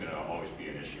issue is going to always be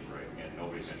an issue, right? And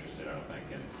nobody's interested, I don't think,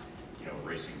 in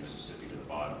racing Mississippi to the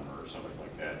bottom or something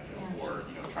like that, or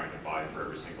trying to buy for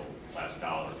every single last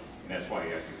dollar. And that's why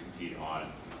you have to compete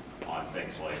on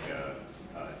things like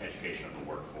education of the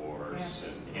workforce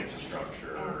and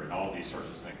infrastructure and all these sorts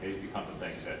of things. These become the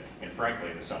things that, and frankly,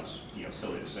 it sounds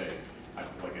silly to say.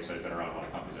 Like I said, I've been around a lot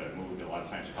of companies that have moved. A lot of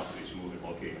times companies move and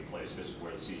locate in places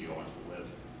where the CEO wants to live,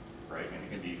 right? And it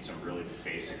can be some really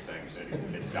basic things that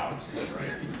it's down to,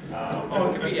 right?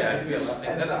 it could be a lot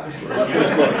of things.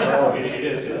 It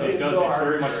is. It does. It's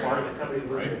very much part of it,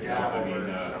 right? I mean,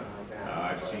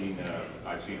 I've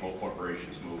seen whole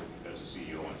corporations move as a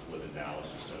CEO wants to live in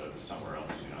Dallas instead of somewhere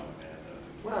else,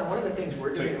 And, well, one of the things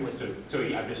we're doing with so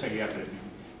I'm just saying you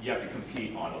have to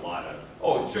compete on a lot of.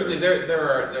 Oh, certainly there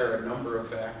are a number of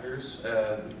factors,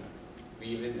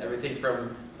 even everything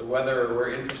from the weather or where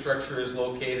infrastructure is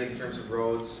located in terms of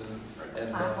roads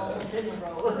and roads.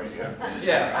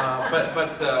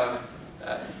 but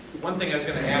one thing I was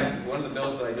going to add, one of the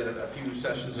bills that I did a few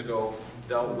sessions ago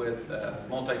dealt with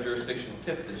multi-jurisdictional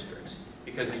TIF districts,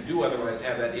 because you do otherwise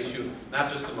have that issue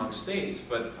not just among states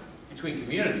but between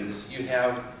communities. You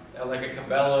have like a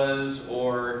Cabela's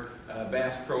or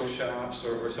Bass Pro Shops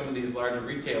or some of these larger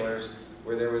retailers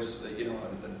where there was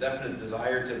a definite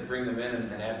desire to bring them in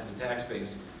and add to the tax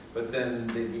base. but then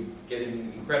they'd be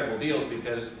getting incredible deals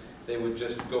because they would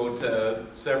just go to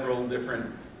several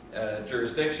different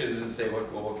jurisdictions and say, well,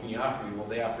 what can you offer me? Well,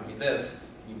 they offered me this.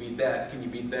 Can you beat that? Can you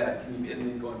beat that? Can you, and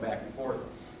then going back and forth.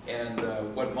 And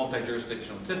what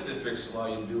multi-jurisdictional TIF districts allow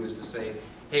you to do is to say,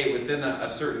 hey, within a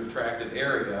certain attractive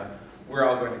area, we're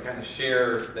all going to kind of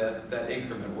share that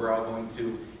increment. We're all going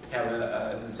to have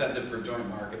an incentive for joint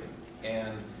marketing.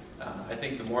 And I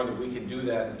think the more that we can do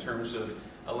that in terms of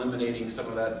eliminating some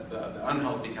of that the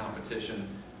unhealthy competition,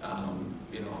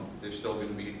 you know, there's still going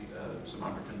to be some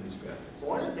opportunities for that.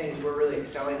 One of the things we're really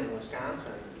excelling in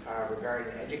Wisconsin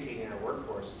regarding educating our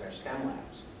workforce is our STEM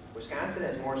labs. Wisconsin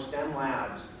has more STEM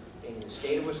labs in the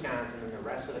state of Wisconsin than the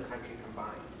rest of the country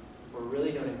combined. We're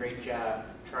really doing a great job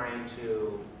trying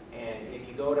to, and if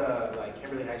you go to, like,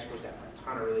 Kimberly High School's got a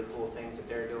ton of really cool things that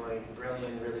they're doing.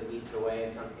 Brilliant really leads the way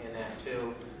in that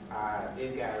too.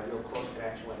 They've got a real close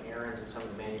connection with Aaron's and some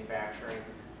of the manufacturing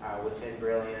within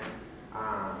Brilliant.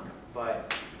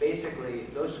 But basically,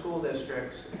 those school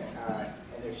districts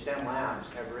and their STEM labs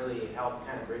have really helped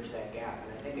kind of bridge that gap.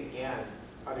 And I think, again,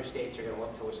 other states are going to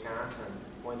look to Wisconsin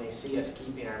when they see us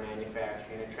keeping our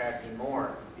manufacturing, attracting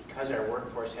more, because our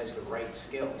workforce has the right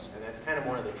skills. And that's kind of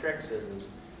one of the tricks is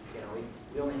you know,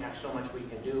 we only have so much we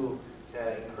can do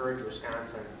to encourage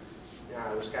Wisconsin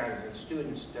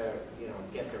students to, you know,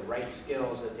 get the right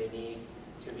skills that they need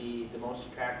to be the most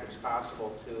attractive as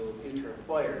possible to future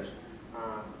employers.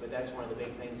 But that's one of the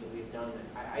big things that we've done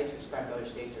that I suspect other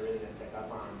states are really going to pick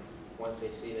up on once they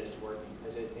see that it's working,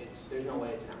 because there's no way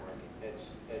it's not working.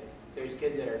 There's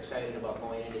kids that are excited about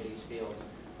going into these fields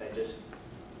that just,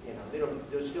 you know,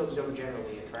 those fields don't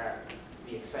generally attract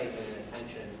the excitement and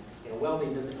attention. You know,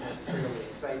 welding doesn't necessarily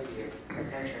excite the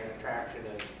attention and attraction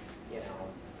as, you know,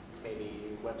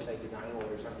 maybe website design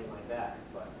or something like that.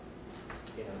 But,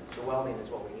 you know, so welding is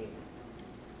what we need.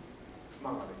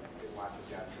 Among other things, there's lots of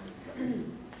jobs.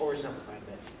 Oversimplified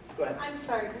that. Go ahead. I'm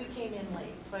sorry, we came in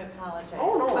late, so I apologize.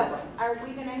 Oh, no. But are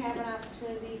we going to have an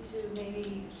opportunity to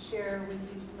maybe share with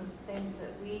you some of the things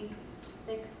that we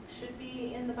think should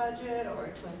be in the budget, or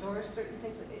to endorse certain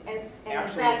things? And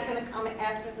is that going to come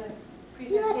after the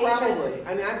presentation? Yeah, probably.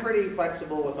 I mean, I'm pretty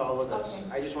flexible with all of this.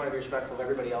 Okay. I just want to be respectful of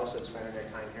everybody else that's spending their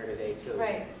time here today, too.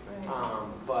 Right,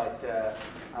 right.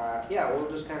 Yeah, we'll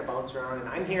just kind of bounce around, and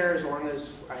I'm here as long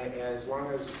as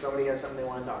somebody has something they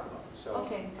want to talk about. So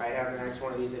Okay. I have the next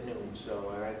one of these at noon,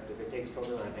 so if it takes till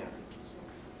noon, I'm happy.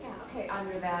 Yeah, okay,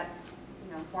 under that,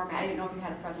 you know, format, I didn't know if you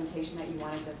had a presentation that you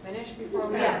wanted to finish before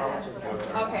we... Yeah, that's what I was.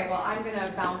 Okay, well, I'm going to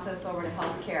bounce this over to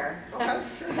healthcare. Okay,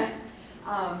 sure.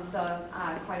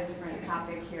 Quite a different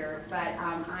topic here, but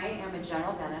I am a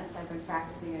general dentist. I've been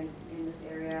practicing in this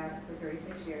area for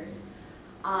 36 years.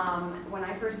 When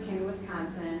I first came to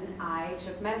Wisconsin, I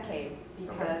took Medicaid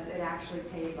because it actually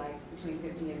paid like between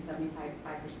 50 and 75%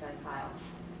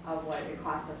 of what it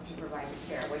cost us to provide the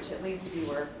care, which at least we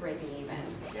were breaking even.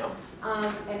 Yep.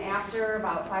 And after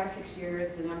about 5 or 6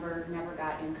 years, the number never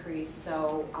got increased,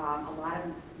 so a lot of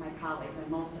my colleagues, and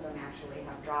most of them actually,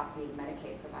 have dropped being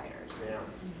Medicaid providers. Yeah.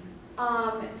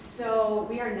 So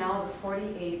we are now the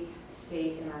 48th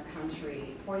state in our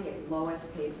country, 48th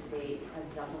lowest paid state as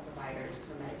dental providers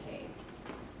for Medicaid.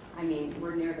 I mean,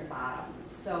 we're near the bottom.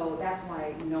 So that's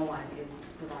why no one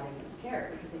is providing this care,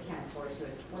 because they can't afford to.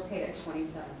 We're paid at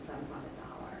 27 cents on the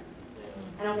dollar.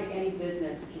 Yeah. I don't think any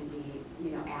business can be,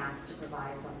 you know, asked to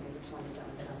provide something for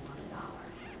 27 cents on the dollar.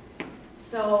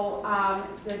 So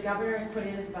the governor has put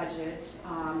in his budget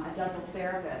a dental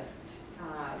therapist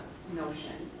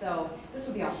notion. So this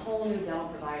would be a whole new dental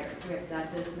provider. So we have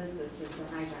dentists and assistants and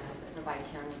hygienists that provide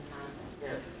care in Wisconsin.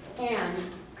 Yeah. And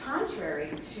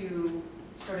contrary to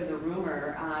sort of the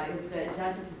rumor is that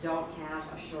dentists don't have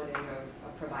a shortage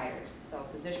of providers. So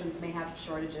physicians may have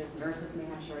shortages, nurses may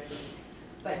have shortages,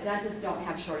 but dentists don't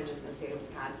have shortages in the state of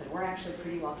Wisconsin. We're actually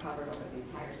pretty well covered over the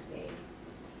entire state.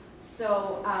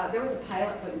 So there was a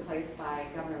pilot put in place by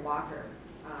Governor Walker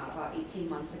about 18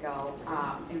 months ago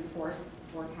in 4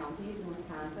 counties in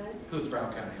Wisconsin. Includes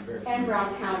Brown County. And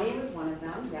Brown County was one of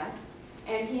them, yes.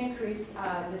 And he increased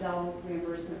the dental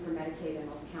reimbursement for Medicaid in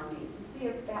those counties to see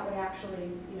if that would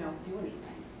actually, you know, do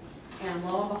anything. And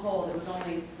lo and behold, it was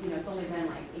only, you know, it's only been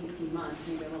like 18 months,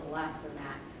 maybe a little less than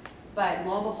that. But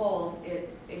lo and behold,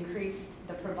 it increased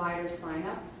the provider sign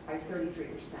up by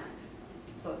 33%.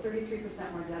 So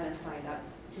 33% more dentists signed up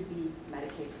to be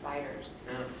Medicaid providers.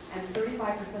 Yeah. And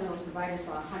 35% of those providers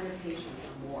saw 100 patients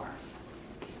or more.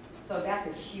 So that's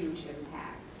a huge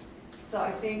impact. So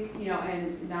I think, you know,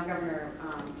 and now Governor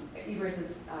Evers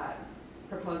is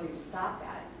proposing to stop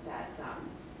that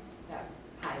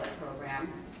pilot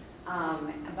program.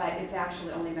 But it's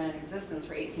actually only been in existence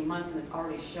for 18 months, and it's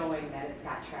already showing that it's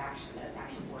got traction, that it's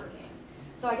actually working.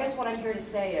 So I guess what I'm here to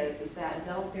say is that a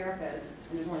dental therapist,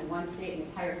 and there's only one state in the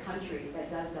entire country that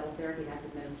does dental therapy, and that's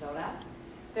in Minnesota.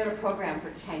 They have a program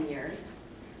for 10 years.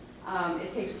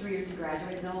 It takes 3 years to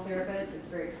graduate a dental therapist. It's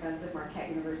very expensive. Marquette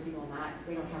University will not,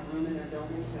 they don't have room in their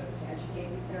building to educate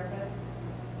these therapists.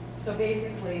 So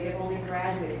basically, they've only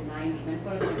graduated 90.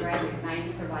 Minnesota's only graduated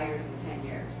 90 providers in 10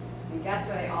 years. And guess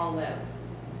where they all live?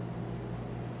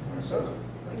 Minnesota.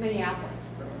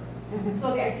 Minneapolis.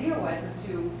 So the idea was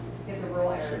to get the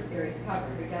rural areas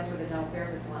covered, but guess where the dental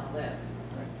therapists want to live?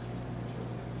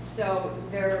 So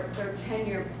their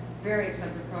 10-year, very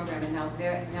expensive program, and now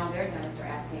their dentists are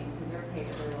asking, because they're paid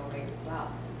at really low rates as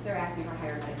well, they're asking for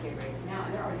higher Medicaid rates now,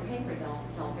 and they're already paying for a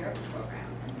dental therapist program.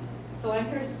 So what I'm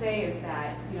here to say is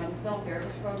that, this dental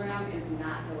therapist program is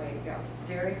not the way to go. It's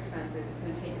very expensive. It's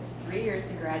going to take us 3 years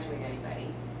to graduate anybody,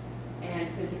 and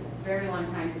it's going to take us a very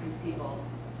long time to get these people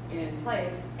in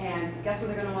place. And guess where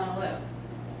they're going to want to live?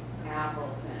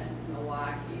 Appleton,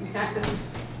 Milwaukee,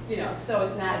 so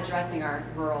it's not addressing our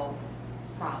rural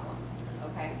problems,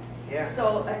 okay? Yeah.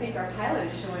 So I think our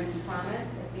pilot is showing some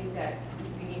promise. I think that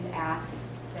we need to ask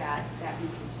that we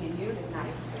continue, if not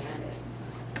expanded.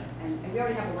 And we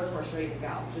already have a workforce ready to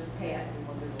go. Just pay us and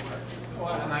we'll do the work.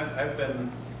 Well, and I've been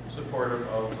supportive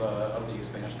of the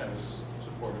expansion. I was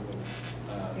supportive of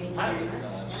Thank you pilot. very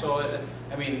much. So,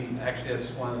 I mean, actually,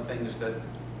 that's one of the things that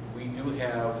we do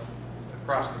have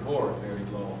across the board, very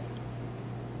low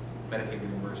Medicaid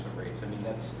reimbursement rates. I mean,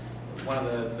 that's one of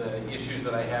the issues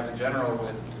that I have in general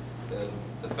with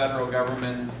the federal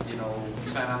government. We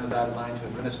sign on the dotted line to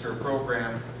administer a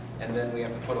program, and then we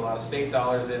have to put a lot of state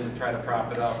dollars in to try to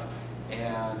prop it up,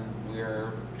 and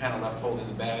we're kind of left holding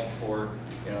the bag for,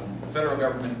 the federal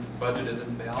government budget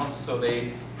isn't balanced, so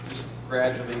they just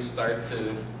gradually start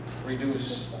to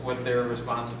reduce what their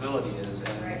responsibility is,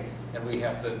 and we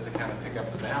have to kind of pick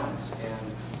up the balance.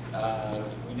 And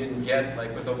we didn't get,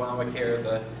 like with Obamacare,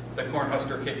 the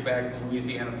Cornhusker kickback, the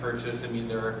Louisiana Purchase. I mean,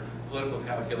 there are political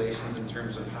calculations in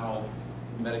terms of how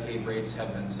Medicaid rates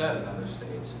have been set in other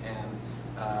states.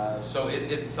 And so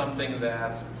it's something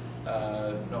that,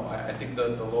 no, I think the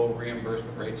low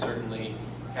reimbursement rates certainly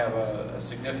have a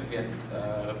significant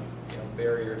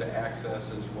barrier to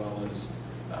access, as well as,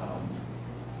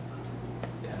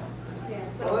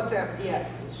 Well, let's have,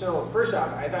 so first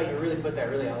off, I thought you really put that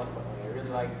really eloquently. I really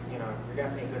like, you're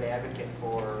definitely a good advocate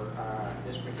for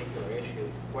this particular issue.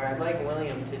 What I'd like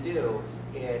William to do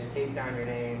is take down your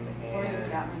name and... William's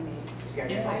got my name. He's got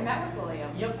your I name? met with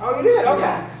William. Yep. Oh, you did? Okay.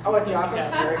 Yes. Oh, at the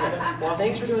office? Very good. Well,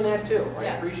 thanks for doing that too. I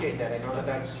Yeah. appreciate that. I know that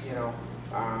that's,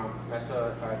 that's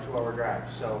a 2-hour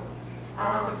drive, so...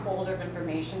 I'll have a folder of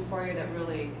information for you that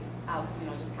really,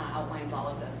 just kind of outlines all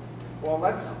of this. Well,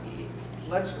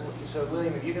 so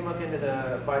William, if you can look into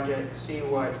the budget, see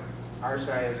what our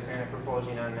side is kind of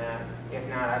proposing on that. If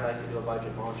not, I'd like to do a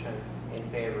budget motion in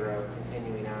favor of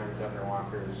continuing on Governor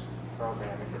Walker's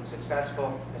program. If it's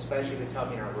successful, especially if it's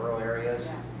helping our rural areas,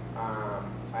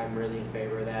 I'm really in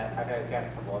favor of that. I've got a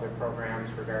couple other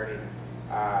programs regarding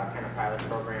kind of pilot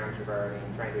programs regarding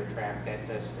trying to attract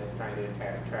dentists and trying to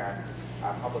attract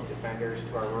public defenders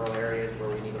to our rural areas where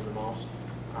we need them the most.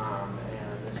 And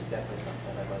this is definitely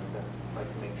something that I'd like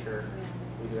to make sure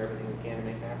we do everything we can to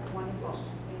make that happen. Wonderful.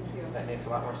 Thank you. That makes a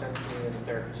lot more sense to me than the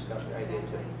therapist stuff that I did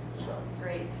too. So,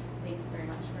 Great. Thanks very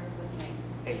much for listening.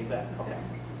 hey, you bet. Okay.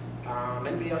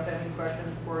 Anybody else have any questions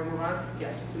before we move on?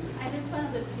 Yes, please. I just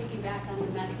wanted to piggyback on the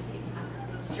Medicaid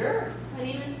conversation. Sure. My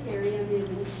name is Terry, I'm the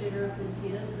administrator of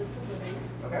Mentita Assisted Living.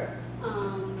 Okay.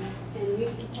 And we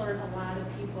support a lot of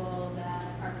people that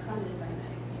are funded by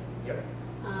Medicaid. Yep.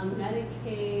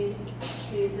 Medicaid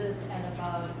pays us at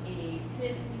about a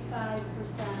 55%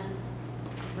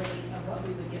 rate of what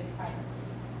we would get private.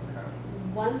 Okay.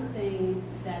 One thing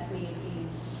that made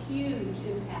a huge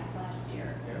impact last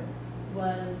year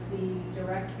was the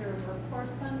direct care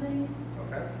workforce funding.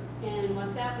 Okay. And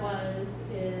what that was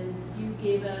is you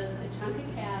gave us a chunk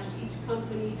of cash, each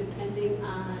company, depending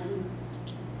on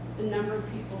the number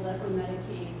of people that were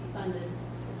Medicaid funded,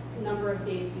 number of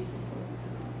days we supported.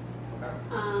 Okay.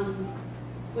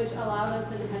 Which allowed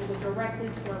us and had to go directly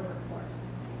to our workforce.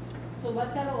 So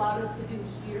what that allowed us to do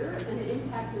here, and the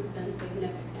impact has been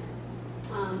significant.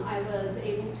 I was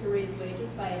able to raise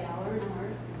wages by $1 an hour,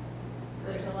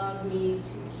 which allowed me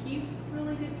to keep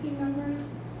really good team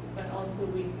members, but also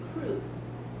recruit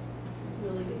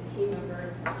really good team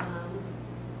members.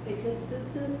 The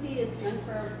consistency it's meant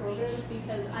for our programs,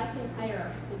 because I can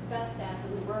hire the best staff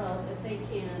in the world if they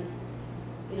can,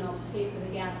 pay for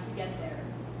the gas to get there.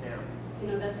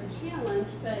 Yeah. That's a challenge,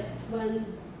 but when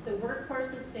The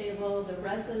workforce is stable, the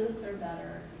residents are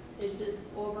better. It's just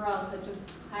overall such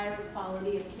a higher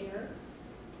quality of care.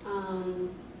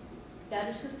 That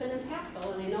has just been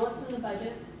impactful, and I know it's in the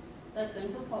budget that's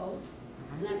been proposed,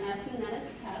 and I'm asking that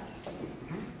it's kept.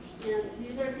 And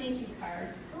these are thank you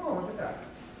cards. Oh, look at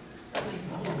that.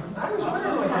 I was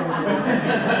wondering what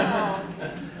that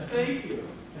was. Thank you.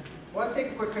 Well, let's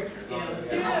take a quick picture.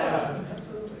 Yeah,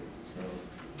 absolutely.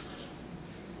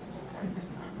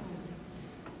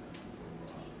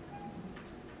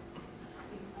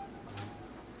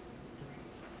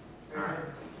 All right.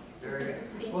 Very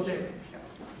good. We'll do.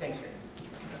 Thanks, Gary.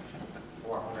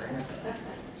 Wow, very nice. I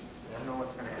don't know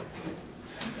what's going to happen.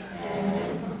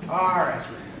 All right.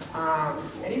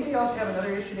 Anybody else have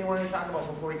another issue they wanted to talk about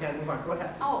before we kind of move on? Go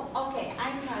ahead. Oh, okay,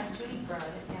 I'm Judy Brudd,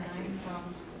 and I'm from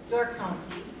Door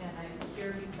County, and I'm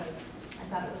here because I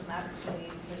thought it was an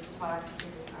opportunity to talk to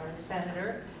our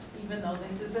senator, even though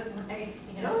this isn't my,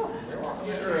 you know.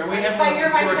 Sure, and we have But one you're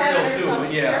my before senator, still so too,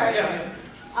 here yeah, I yeah.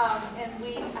 am. And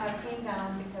we came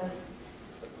down because,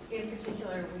 in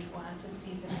particular, we wanted to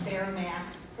see the fair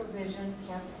max provision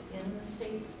kept in the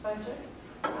state budget.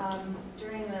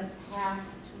 During the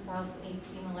past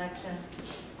 2018 election,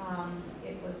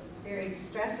 it was very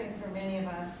distressing for many of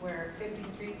us where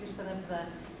 53% of the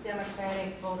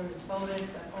Democratic voters voted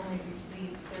but only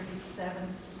received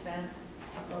 37%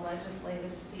 of the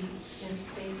legislative seats in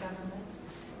state government.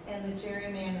 And the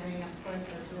gerrymandering, of course,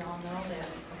 as we all know,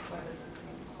 that's before the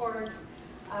Supreme Court.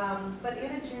 But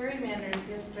in a gerrymandered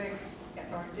district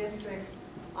or districts,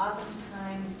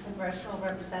 oftentimes congressional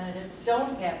representatives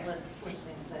don't have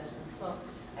listening sessions. So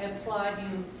I applaud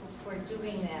you for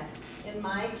doing that. In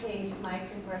my case, my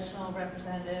congressional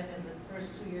representative in the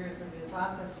first 2 years of his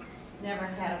office never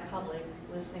had a public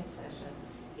listening session.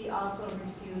 He also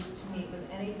refused to meet with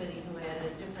anybody who had a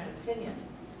different opinion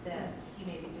that he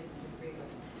maybe didn't agree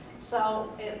with.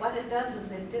 So what it does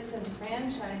is it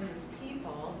disenfranchises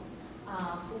people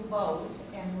who vote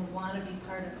and who want to be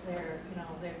part of their,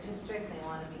 their district. They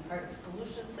want to be part of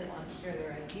solutions. They want to share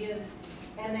their ideas,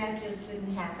 and that just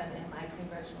didn't happen in my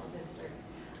congressional district.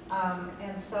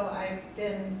 And so I've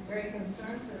been very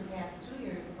concerned for the past 2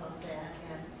 years about that,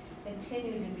 and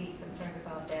continue to be concerned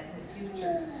about that in the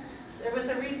future. There was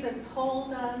a recent poll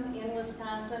done in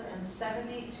Wisconsin, and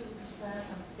 72%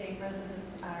 of state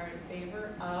residents are in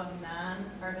favor of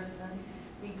nonpartisan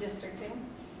redistricting.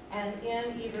 And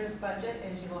in Ever's budget,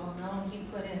 as you all know, he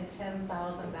put in $10,000,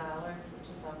 which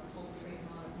is a paltry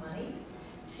amount of money,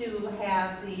 to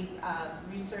have the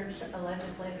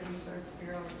Legislative Research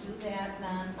Bureau do that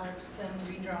nonpartisan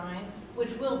redrawing,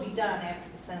 which will be done after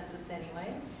the census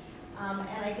anyway.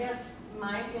 And I guess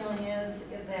my feeling is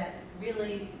that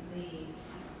really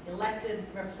the elected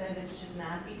representatives should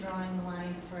not be drawing the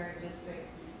lines for our district.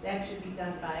 That should be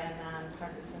done by a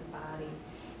nonpartisan body.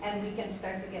 And we can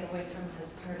start to get away from this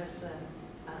partisan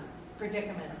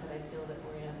predicament that I feel that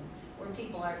we're in, where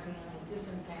people are feeling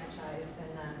disenfranchised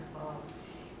and not involved.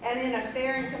 And in a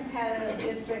fair and competitive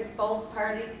district, both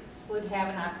parties would have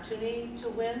an opportunity to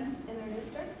win in their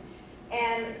district.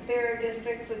 And fairer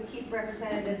districts would keep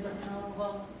representatives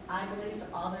accountable, I believe, to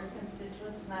all their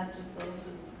constituents, not just those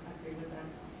who agree with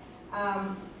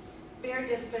them. Fair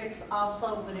districts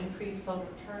also would increase voter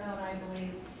turnout, I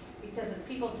believe, because if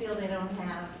people feel they don't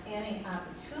have any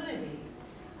opportunity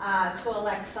to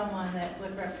elect someone that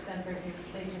would represent their views,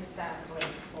 they just stop voting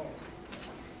for polls.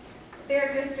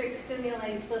 Fair districts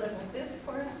stimulate political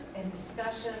discourse and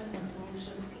discussion and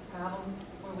solutions to problems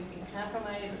where we can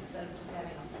compromise instead of just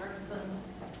having a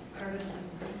partisan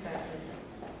perspective.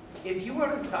 If you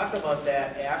want to talk about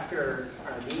that after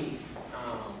our meeting,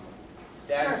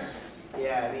 that's, Sure.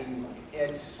 Yeah, I mean,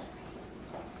 it's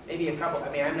maybe a couple,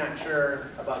 I'm not sure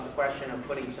about the question of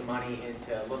putting some money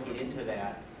into, looking into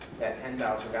that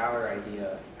 $10,000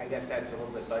 idea. I guess that's a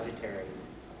little bit budgetary,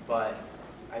 but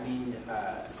I mean,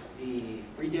 the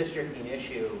redistricting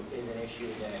issue is an issue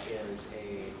that is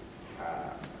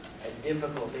a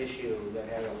difficult issue that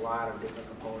has a lot of different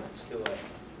components to it.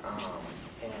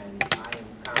 And I'm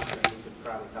confident we could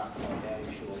probably talk about that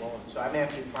issue alone. So I'm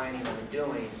actually planning on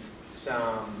doing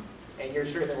some, and you're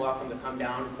certainly welcome to come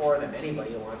down for them.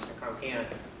 Anybody who wants to come can.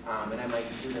 And I might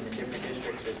do them in different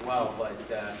districts as well, but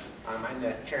I'm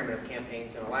the chairman of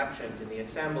campaigns and elections in the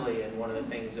assembly, and one of the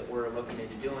things that we're looking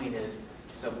into doing is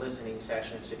some listening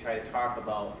sessions to try to talk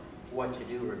about what to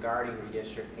do regarding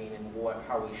redistricting and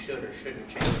how we should or shouldn't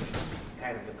change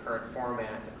kind of the current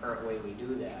format, the current way we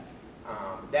do that.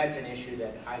 That's an issue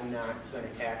that I'm not going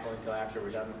to tackle until after we're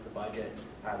done with the budget.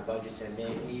 The budget's an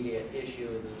immediate issue.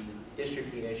 The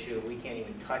districting issue we can't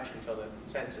even touch until the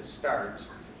census starts.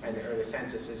 or the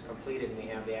census is completed and we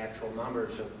have the actual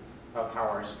numbers of how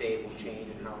our state will change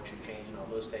and how it should change and all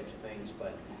those types of things.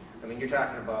 But, I mean, you're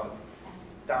talking about,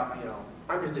 you know,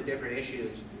 hundreds of different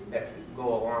issues that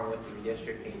go along with the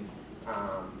redistricting.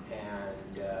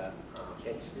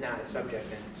 It's not a subject,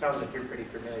 and it sounds like you're pretty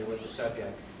familiar with the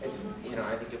subject. It's, you know,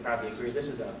 I think you'll probably agree, this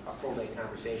is a full-day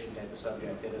conversation type of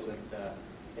subject. It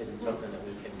isn't something that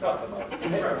we can talk about.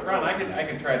 Sure, Ron, I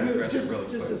can try to address it really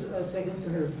quick. Just a second,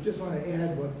 Senator, just want to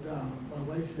add what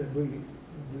my wife said. We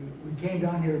came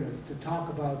down here to talk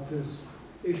about this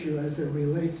issue as it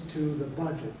relates to the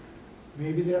budget.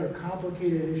 Maybe there are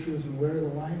complicated issues and where the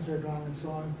lines are drawn and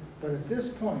so on, but at this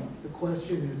point, the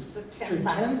question is, should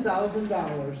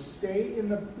 $10,000 stay in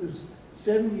this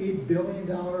 $78 billion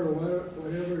or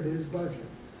whatever it is budget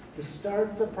to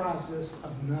start the process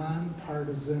of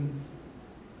nonpartisan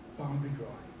boundary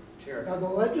drawing? Sure. Now, the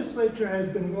legislature has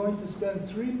been willing to spend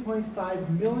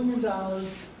 $3.5 million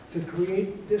to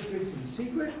create districts in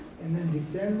secret and then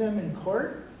defend them in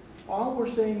court. All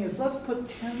we're saying is, let's put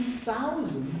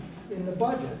 $10,000 in the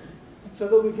budget so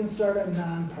that we can start a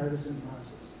nonpartisan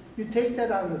process. You take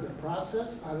that out of the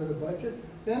process, out of the budget,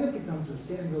 then it becomes a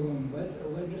standalone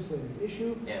legislative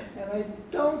issue. Yeah. And I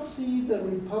don't see the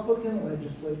Republican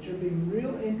legislature being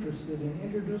real interested in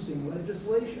introducing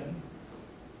legislation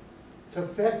to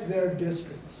affect their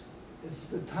districts. It's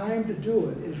the time to do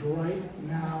it is right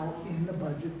now in the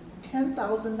budget,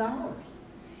 $10,000.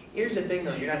 Here's the thing,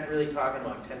 though, you're not really talking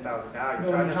about $10,000.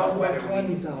 You're No, talking I'm talking whether about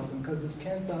 20,000 because it's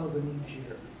 10,000 each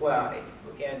year. Well,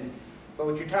 but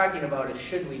what you're talking about is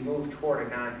should we move toward a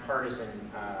nonpartisan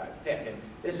pick? And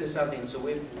this is something, so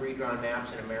we've redrawn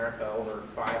maps in America over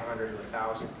 500 to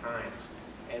 1,000 times.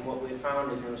 And what we've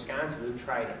found is in Wisconsin, we've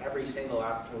tried every single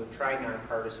option. We've tried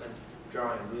nonpartisan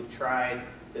drawing. We've tried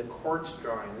the courts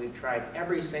drawing. We've tried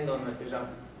every single,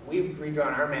 we've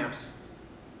redrawn our maps,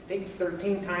 I think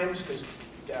 13 times, because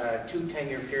 2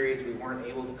 10-year periods we weren't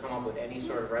able to come up with any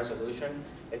sort of resolution.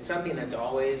 It's something that's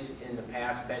always in the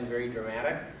past been very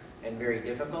dramatic and very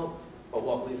difficult, but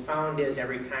what we've found is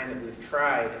every time that we've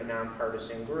tried a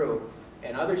nonpartisan group,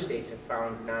 and other states have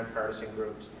found nonpartisan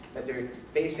groups, that they're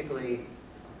basically,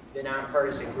 the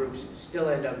nonpartisan groups still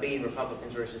end up being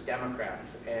Republicans versus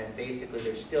Democrats, and basically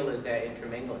there still is that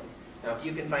intermingling. Now, if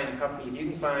you can find a company, if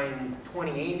you can find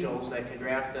 20 angels that can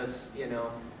draft us,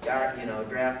 draft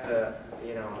the,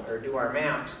 or do our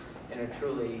maps in a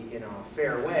truly,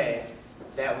 fair way,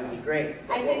 that would be great.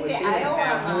 But I think the what we've seen in the Iowa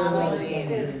past model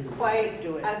is is quite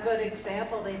a good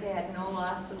example. They've had no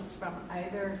lawsuits from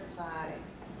either side.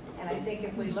 And I think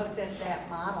if we looked at that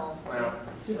model. Well,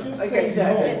 To just like say I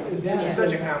said, no is this is not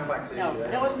such a good. complex issue. No,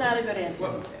 that was not a good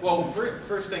answer. Well,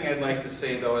 first thing I'd like to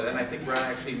say, though, and I think Ron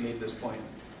actually made this point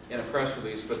in a press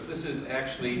release, but this is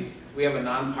actually, we have a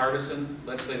nonpartisan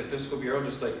legislative fiscal bureau,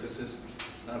 just like this is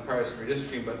nonpartisan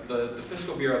redistricting, but the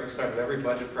fiscal bureau at the start of every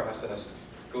budget process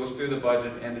goes through the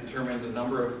budget and determines a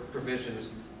number of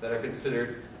provisions that are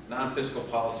considered non-fiscal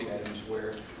policy items,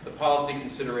 where the policy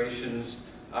considerations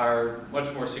are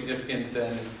much more significant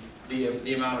than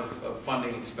the amount of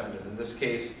funding expended. In this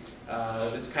case,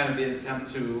 it's kind of the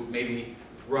attempt to maybe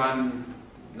run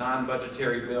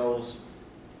non-budgetary bills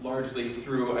largely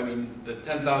through, I mean, the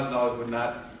 $10,000 would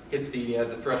not hit the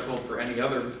threshold for any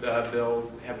other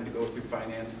bill having to go through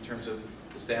finance in terms of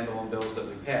the standalone bills that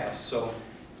we pass. So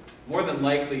more than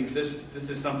likely, this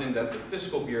is something that the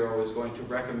Fiscal Bureau is going to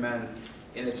recommend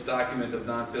in its document of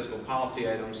non-fiscal policy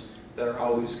items that are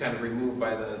always kind of removed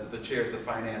by the chairs of the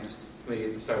Finance Committee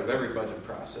at the start of every budget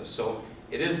process. So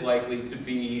it is likely to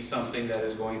be something that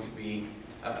is going to be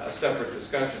a separate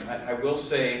discussion. I will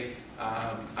say,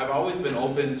 I've always been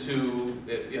open to,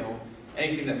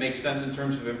 anything that makes sense in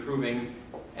terms of improving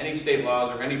any state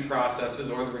laws or any processes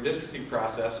or the redistricting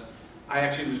process. I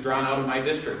actually was drawn out of my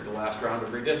district the last round of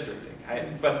redistricting.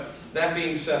 But that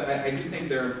being said, I do think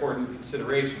there are important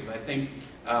considerations. And I think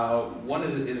one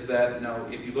is that, now,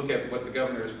 if you look at what the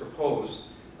governor has proposed,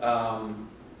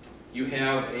 you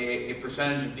have a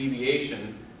percentage of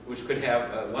deviation, which could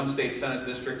have one state Senate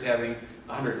district having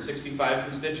 165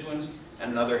 constituents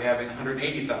and another having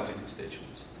 180,000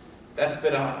 constituents. That's a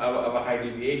bit of a high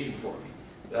deviation for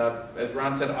me. As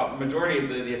Ron said, a majority of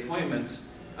the appointments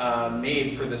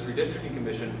made for this redistricting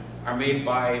commission are made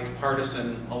by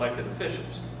partisan elected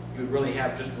officials. You would really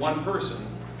have just one person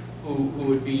who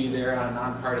would be there on a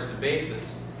nonpartisan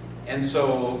basis. And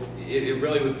so it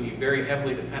really would be very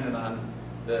heavily dependent on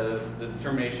the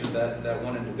determination of that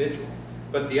one individual.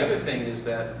 But the other thing is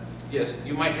that, yes,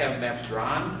 you might have maps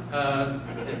drawn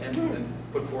and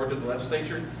put forward to the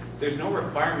legislature. There's no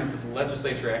requirement that the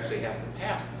legislature actually has to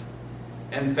pass them.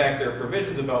 And in fact, there are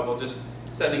provisions about, well, just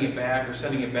sending it back or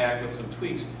sending it back with some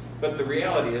tweaks. But the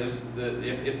reality is that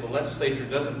if the legislature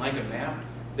doesn't like a map,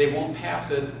 they won't pass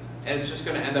it, and it's just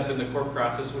going to end up in the court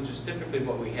process, which is typically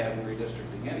what we have in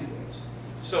redistricting anyways.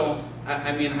 So,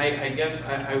 I mean, I guess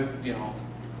I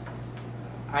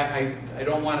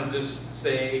don't want to just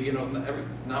say, you know,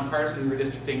 nonpartisan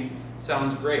redistricting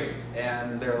sounds great,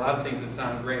 and there are a lot of things that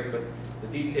sound great, but the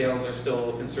details are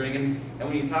still concerning. And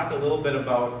when you talk a little bit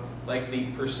about like the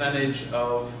percentage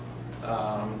of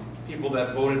people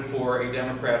that voted for a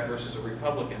Democrat versus a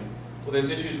Republican, well,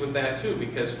 there's issues with that too,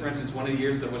 because for instance, one of the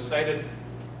years that was cited,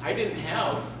 I didn't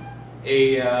have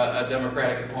a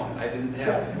Democratic opponent. I didn't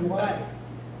have. Why?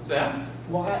 What's that?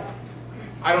 Why?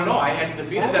 I don't know. I had to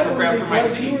defeat a Democrat for my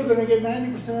seat. You were going to get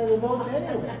 90% of the votes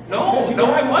anyway. No,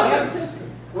 I wasn't.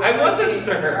 I wasn't,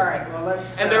 sir. All right, well,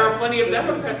 let's. And there are plenty of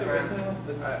Democrats.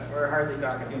 We're hardly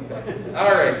talking about that.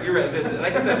 All right, you're right.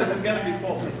 Like I said, this is going to be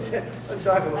full. Let's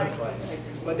talk about it.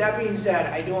 But that being said,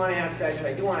 I do want to have session.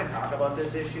 I do want to talk about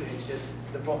this issue. It's just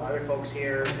the other folks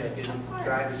here that didn't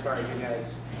drive as far as you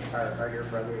guys are here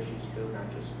for other issues too,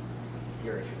 not just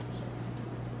your issue.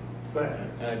 So. Go ahead.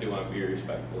 And I do want to be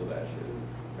respectful of that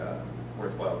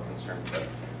worthwhile concern, but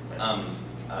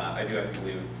I do have to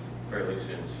leave fairly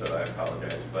soon, so I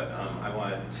apologize. But I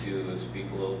wanted to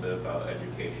speak a little bit about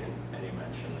education, and you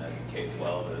mentioned that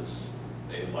K-12 is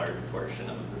a large portion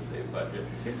of the state budget.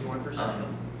 51%.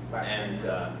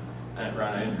 And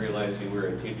Ron, I didn't realize you were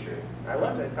a teacher. I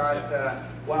was. I taught.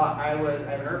 Well, I have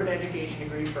an urban education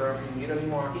degree from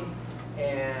UW-Milwaukee,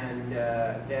 and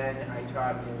then I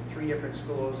taught in 3 different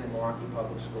schools in Milwaukee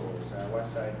Public Schools: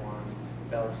 West Side one,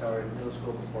 Bell Accelerated Middle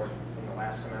School before in the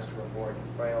last semester before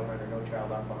Friday Elementary, No Child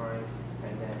Left Behind,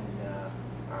 and then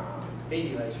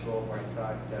Baby High School where I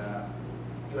taught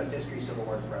U.S. History, Civil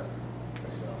War, President.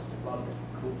 So loved it.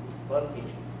 Cool. Loved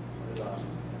teaching. It was awesome.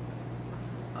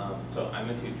 So I'm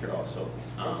a teacher also.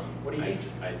 What do you teach?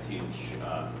 I teach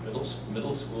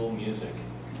middle school music.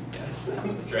 Yes,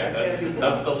 that's right. That's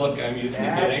That's the look I'm used to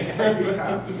getting. That's gonna be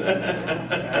tough.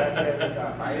 That's gonna be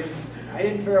tough. I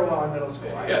didn't fare well in middle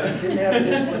school. I didn't have a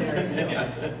disciplinary skills.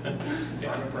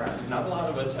 Yeah. I'm impressed. Not a lot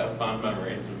of us have fond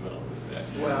memories of middle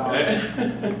school. Well,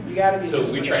 you got to be. So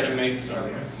we try to make some.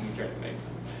 We try to make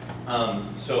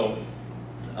some.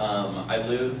 I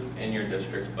live in your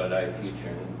district, but I teach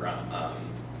in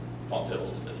Paul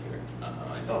Tittle's district.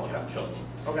 I teach at Chilton.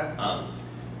 Okay.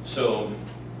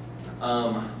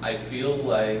 I feel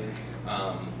like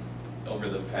over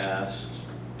the past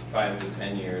 5 to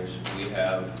 10 years, we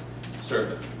have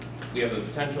the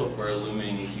potential for a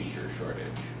looming teacher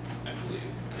shortage, I believe,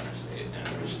 in our state,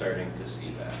 and we're starting to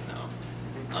see that now.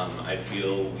 I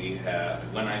feel we have,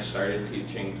 when I started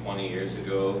teaching 20 years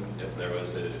ago, if there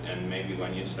was and maybe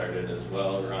when you started as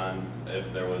well, Ron,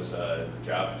 if there was a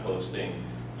job posting,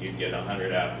 you'd get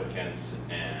 100 applicants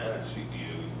and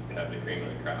you have the cream of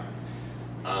the crop.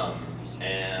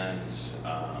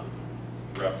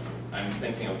 I'm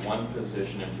thinking of one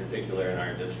position in particular in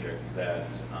our district that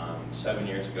 7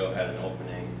 years ago had an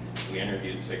opening. We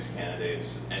interviewed 6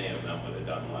 candidates. Any of them would have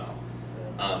done well.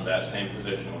 That same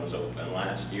position was open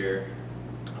last year.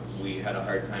 We had a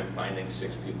hard time finding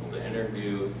 6 people to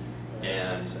interview,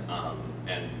 and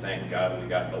thank God we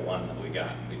got the one that we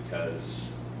got, because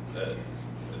the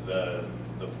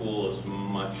pool is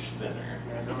much thinner.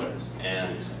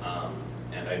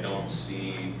 And I don't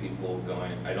see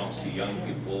young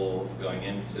people going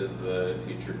into the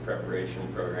teacher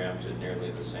preparation programs at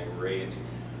nearly the same rate.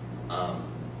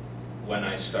 When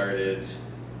I started,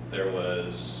 there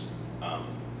was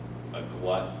a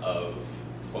glut of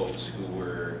folks who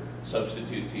were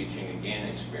substitute teaching and gain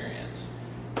experience.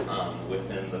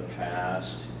 Within the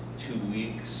past 2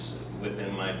 weeks,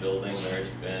 within my building,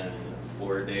 there's been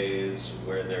 4 days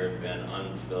where there have been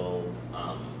unfilled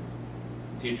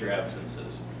teacher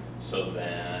absences. So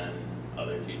then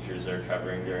other teachers are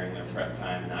covering during their prep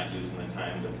time, not using the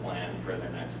time to plan for their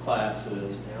next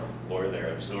classes, or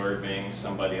they're absorbing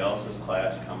somebody else's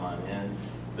class, come on in.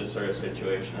 This sort of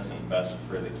situation isn't best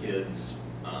for the kids.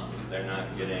 They're not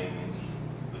getting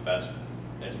the best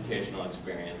educational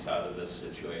experience out of this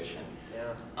situation.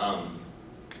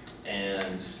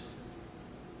 And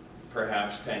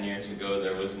perhaps 10 years ago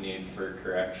there was a need for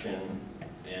correction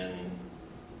in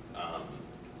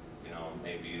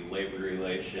maybe labor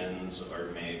relations,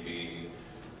 or maybe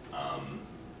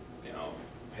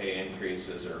pay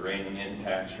increases or reining in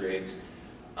tax rates.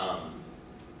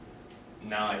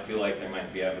 Now I feel like there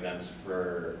might be evidence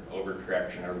for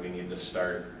overcorrection, or we need to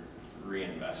start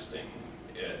reinvesting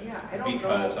it.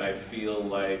 Because I feel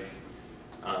like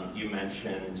you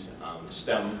mentioned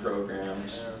STEM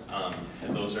programs,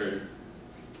 and those are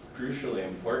crucially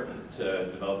important to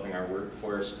developing our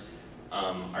workforce.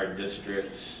 Our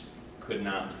district could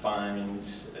not find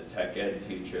a tech ed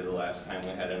teacher the last time we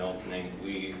had an opening.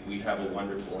 We have a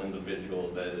wonderful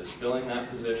individual that is filling that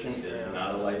position, is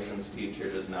not a licensed teacher,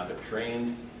 is not a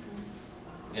trained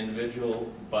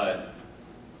individual,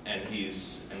 and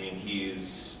he's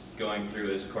going through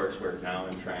his coursework now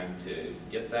and trying to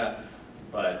get that,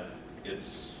 but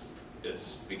it's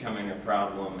becoming a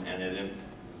problem, and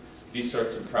these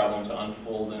sorts of problems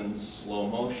unfold in slow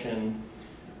motion,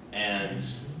 and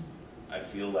I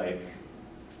feel like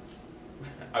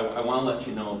I want to let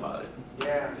you know about it.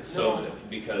 Yeah. So, No.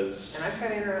 because... And I'm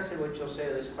kind of interested what you'll say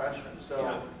to this question. So,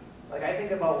 Yeah. like, I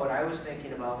think about what I was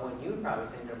thinking about when you were probably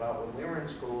thinking about when we were in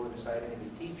school and deciding to be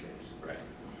teachers. Right.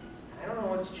 I don't know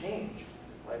what's changed.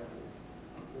 Like,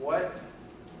 what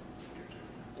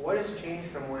has changed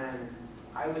from when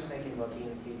I was thinking about being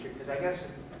a teacher? Because I guess,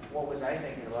 what was I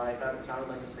thinking about? I thought it sounded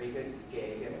like a pretty good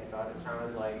gig, and I thought it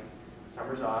sounded like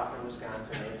summers off in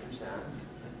Wisconsin made some sense.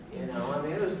 You know, I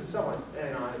mean, it was somewhat, you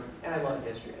know, and I love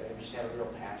history. I just have a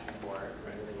real passion for it.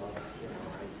 I really love it. You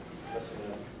know, I listen to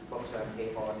books on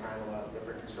tape all the time about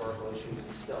different historical issues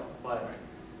and stuff. But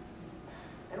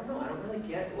I don't know. I don't really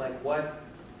get, like,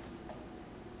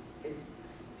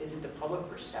 is it the public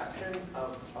perception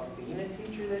of being a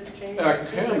teacher that's changed? At It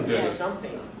seems 10 like did. there's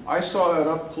something. I saw that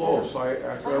up close.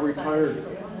 After I retired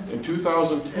in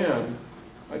 2010,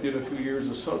 I did a few years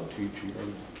of sub-teaching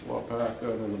in Wapaka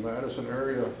and in the Madison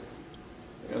area,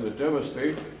 and the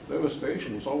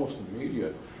devastation was almost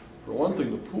immediate. For one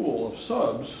thing, the pool of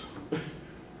subs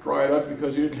dried up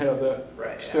because you didn't have that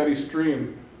steady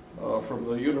stream from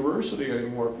the university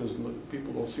anymore, because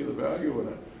people don't see the value in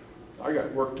it. I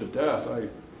got worked to death. I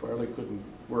finally couldn't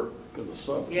work because of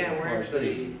subs. Yeah, we're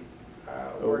actually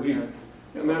working on.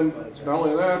 And then, not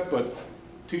only that, but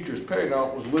teachers' pay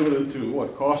now was limited to,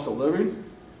 what, cost of living?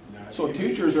 So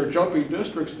teachers are jumping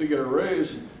districts to get a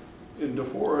raise. In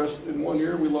DeForest, in 1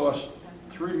 year, we lost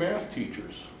 3 math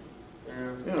teachers.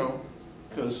 You know,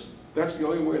 because that's the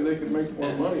only way they can make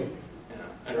more money. Yeah,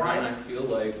 and Ron, I feel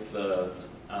like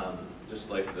just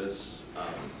like this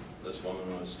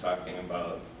woman was talking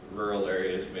about rural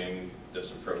areas being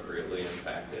disappropriately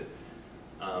impacted.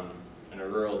 In a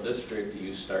rural district,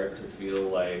 you start to feel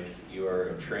like you're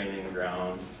a training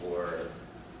ground for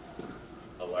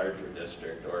a larger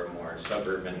district or a more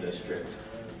suburban district,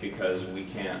 because we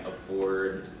can't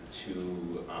afford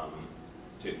to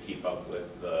keep up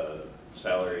with the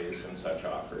salaries and such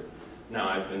offered. Now,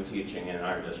 I've been teaching in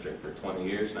our district for 20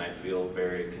 years, and I feel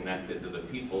very connected to the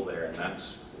people there, and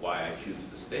that's why I choose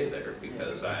to stay there,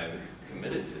 because I'm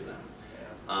committed to them.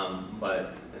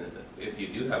 But if you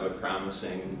do have a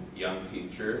promising young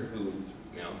teacher who,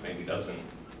 you know, maybe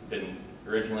didn't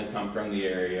originally come from the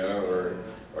area, or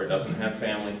doesn't have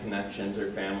family connections or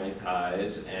family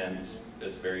ties, and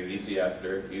it's very easy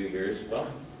after a few years, well,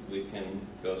 we can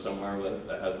go somewhere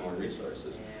that has more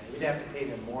resources. Yeah, you'd have to pay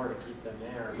them more to keep them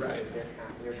there, Right. because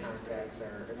their contacts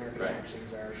and their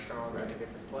connections are stronger in a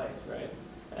different place. Right.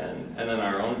 And then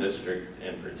our own district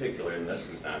in particular, and this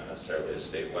is not necessarily a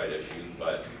statewide issue,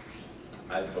 but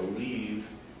I believe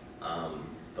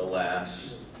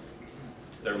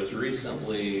there was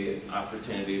recently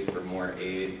opportunity for more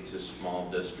aid to small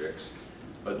districts,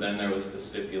 but then there was the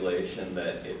stipulation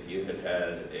that if you had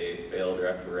had a failed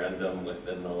referendum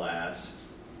within the last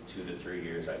 2 to 3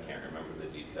 years, I can't remember the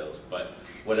details, but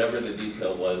whatever the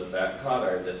detail was, that caught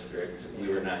our district. We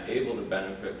were not able to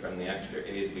benefit from the extra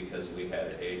aid because we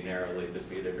had a narrowly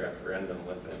defeated referendum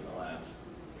within the last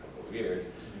couple of years.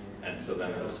 And so then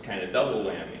it was kind of double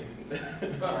whammy.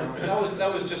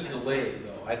 That was just delayed, though.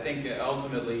 I think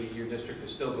ultimately your district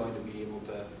is still going to be able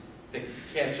to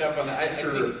catch up on that.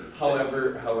 Sure.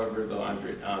 However, though,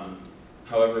 Andre,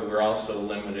 however, we're also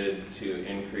limited to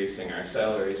increasing our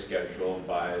salary schedule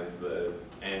by the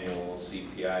annual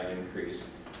CPI increase,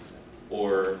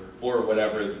 or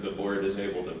whatever the board is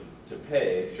able to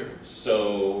pay. Sure.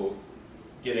 So,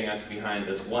 getting us behind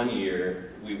this 1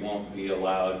 year, we won't be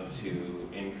allowed to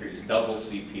increase double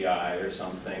CPI or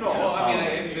something. No, well, I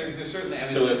mean, there's certainly. I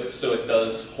mean, so it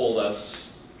does hold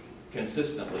us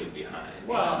consistently behind.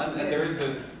 Well, and there is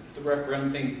the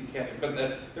referendum thing, but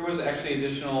there was actually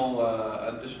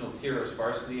additional tier of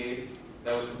sparsity aid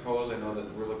that was proposed. I know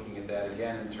that we're looking at that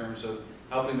again in terms of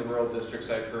helping the rural districts.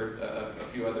 I've heard a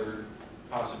few other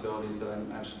possibilities that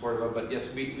I'm supportive of, but yes,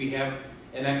 we have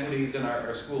inequities in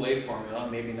our school aid formula,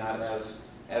 maybe not as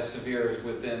severe as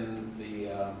within the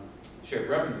shared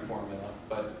revenue formula,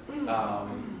 but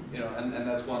you know, and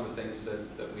that's one of the things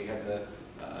that we had the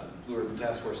Blue Ribbon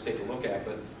Task Force take a look at.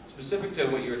 But specific to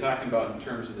what you were talking about in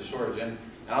terms of the shortage, and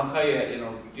And I'll tell you, you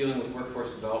know, dealing with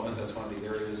workforce development, that's one of the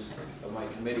areas of my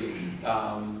committee.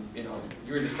 You know,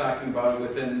 you were just talking about it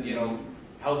within, you know,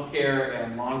 healthcare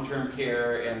and long-term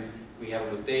care, and we have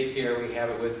it with daycare, we have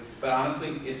it with, but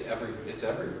honestly, it's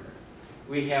everywhere.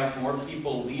 We have more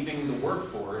people leaving the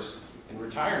workforce in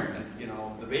retirement, you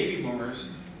know, the baby boomers,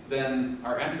 than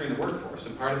are entering the workforce.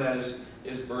 And part of that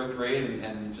is birth rate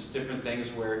and just different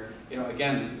things where, you know,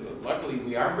 again, luckily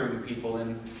we are bringing people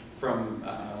in from,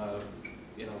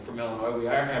 you know, from Illinois. We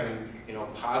are having, you know,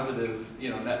 positive, you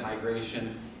know, net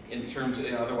migration in terms of,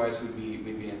 you know, otherwise we'd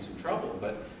be in some trouble.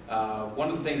 But one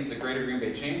of the things that the Greater Green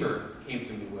Bay Chamber came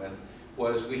to me with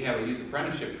was we have a youth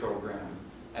apprenticeship program,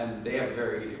 and they have a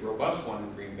very robust one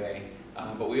in Green Bay,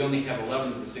 but we only have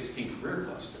 11 of the 16 career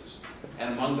clusters.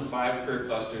 And among the 5 career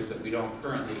clusters that we don't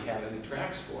currently have any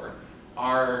tracks for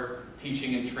are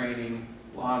teaching and training,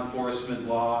 law enforcement,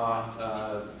 law,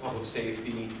 public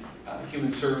safety,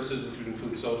 human services, which would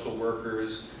include social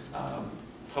workers,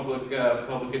 public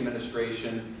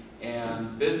administration,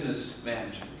 and business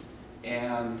management.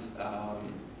 And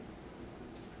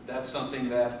that's something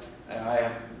that I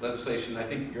have legislation, I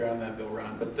think you're on that bill,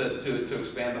 Ron, but to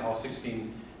expand to all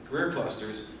 16 career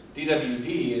clusters.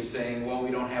 DWD is saying, well,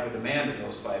 we don't have a demand in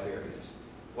those 5 areas.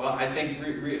 Well, I think,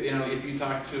 you know, if you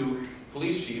talk to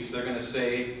police chiefs, they're going to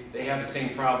say they have the same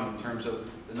problem in terms of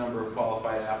the number of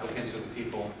qualified applicants or the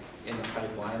people in the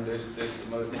pipeline. There's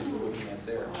some other things we're looking at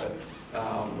there. But,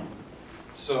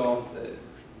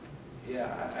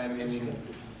 yeah, I mean,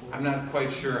 I'm not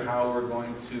quite sure how we're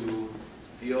going to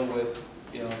deal with,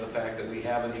 you know, the fact that we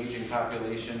have an aging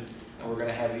population and we're going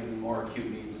to have even more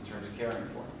acute needs in terms of caring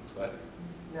for them. But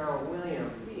Now, William,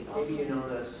 maybe you know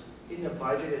this, in the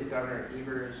budget is Governor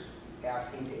Evers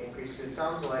asking to increase, it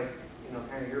sounds like, you know,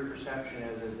 kind of your perception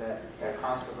is that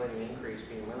cost of living increase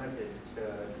being limited to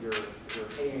your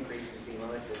pay increase is being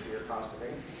limited to your cost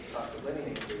of living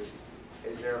increase.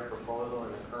 Is there a proposal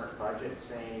in the current budget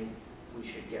saying we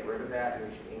should get rid of that and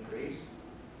we should increase?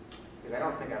 Because I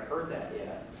don't think I've heard that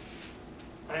yet.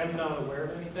 I am not aware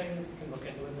of anything. You can look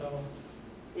into it though.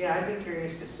 Yeah, I'd be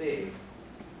curious to see.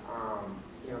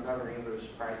 You know, Governor Evers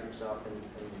prides himself in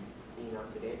being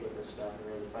up to date with this stuff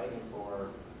and really fighting for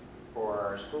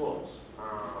our schools.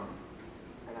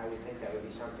 And I would think that would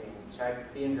be something, so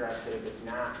I'd be interested if it's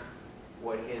not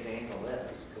what his angle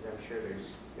is, because I'm sure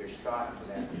there's thought into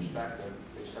that perspective.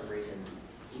 There's some reason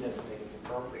he doesn't think it's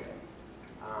appropriate.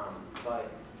 But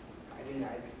I mean,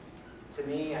 to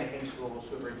me, I think school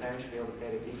superintendents should be able to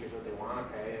pay the teachers what they want to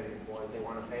pay and what they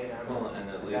want to pay them. Well, and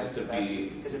at least to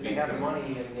be, because if they have the money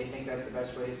and they think that's the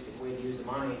best way to use the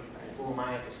money, who am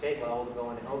I at the state level to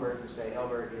go into Hilbert and say,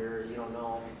 Hilbert, you don't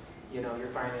know, you know, your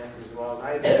finances as well as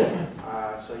I do,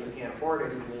 so you can't afford it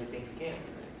even though you think you can.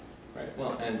 right,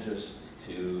 well, and just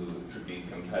to be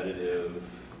competitive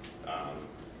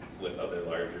with other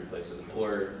larger places,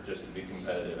 or just to be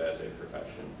competitive as a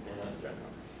profession in general.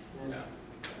 Yeah.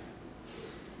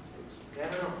 Yeah,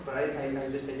 I don't know, but I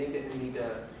think that we need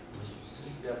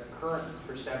the current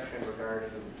perception regarding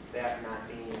that not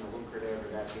being lucrative or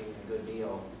that being a good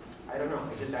deal. I don't know,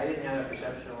 I didn't have that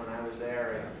perception when I was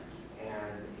there,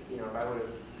 and you know, if I would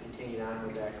have continued on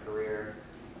with that career,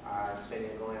 instead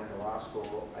of going on to law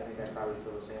school, I think I'd probably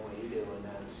feel the same way you do, and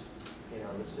that's, you know,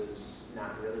 this is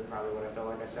not really probably what I felt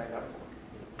like I signed up for.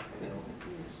 You know?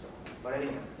 So, but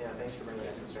anyway, yeah, thanks for bringing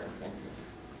that concern. Thank you.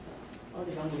 Well,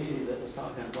 the young lady that was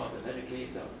talking about the Medicaid,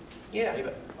 Yeah, you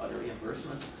bet. other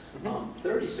reimbursement,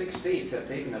 36 states have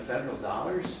taken the federal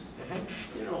dollars.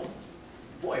 You know,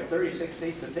 boy, if 36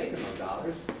 states have taken those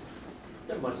dollars,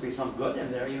 there must be some good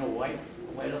in there. You know, why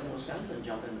doesn't Wisconsin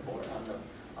jump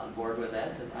on board with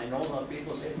that? I know that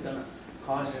people say it's going to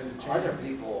cost other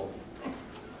people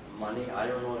money. I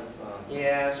don't know if...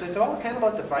 Yeah, so it's all kind of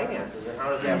about the finances and how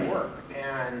does that work.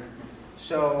 And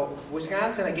so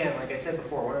Wisconsin, again, like I said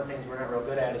before, one of the things we're not real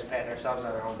good at is patting ourselves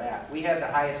on our own back. We have the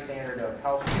highest standard of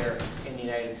health care in the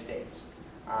United States.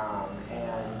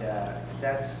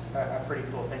 That's a pretty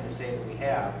cool thing to say that we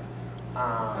have.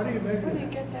 How do you measure Where do you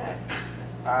that? get that?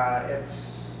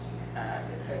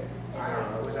 I don't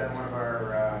know, it was on one of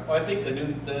our... well, I think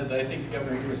I think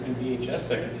Governor Evers' new DHS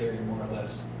secretary more or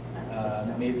less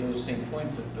made those same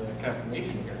points at the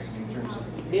confirmation hearing in terms of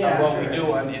what we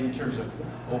do in terms of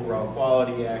overall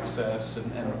quality, access,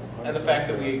 and the fact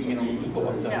that we do go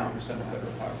up to 100% of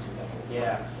federal poverty level.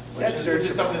 Yeah, Which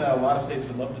is something that a lot of states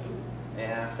would love to do.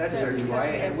 yeah, that's searchable.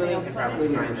 And William could probably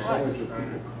find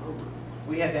that.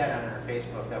 We had that on our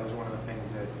Facebook. That was one of the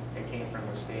things that came from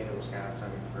the state of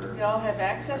Wisconsin for... Y'all have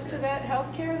access to that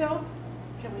health care though?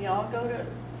 Can we all go to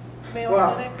Mayo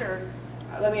Well, Clinic or?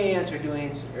 let me answer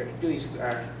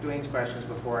Dwayne's questions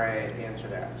before I answer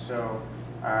that. So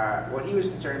what he was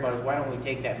concerned about is why don't we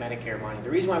take that Medicare money? The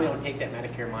reason why we don't take that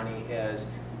Medicare money is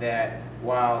that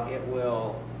while it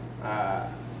will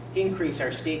increase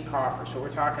our state coffers, so what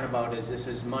we're talking about is this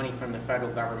is money from the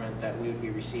federal government that we would be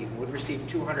receiving. We would receive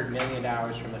 $200 million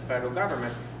from the federal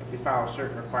government if we follow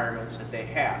certain requirements that they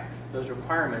have. Those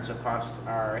requirements will cost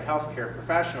our healthcare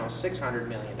professionals $600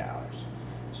 million.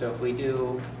 So if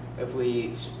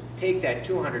we take that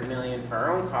 $200 million for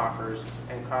our own coffers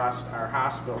and cost our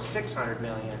hospitals $600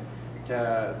 million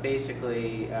to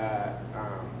basically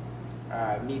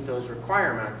meet those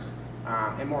requirements,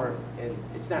 and more,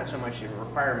 it's not so much in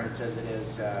requirements as it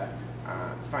is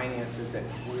finances that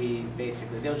we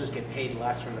basically, they'll just get paid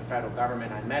less from the federal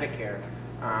government on Medicare.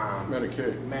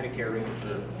 Medicare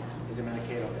reimbursement. Is it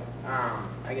Medicaid? Okay.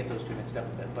 I get those two mixed up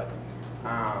a bit, but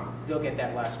they'll get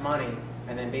that less money,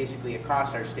 and then basically it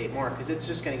costs our state more because it's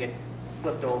just going to get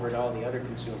flipped over to all the other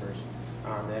consumers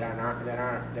that aren't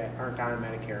on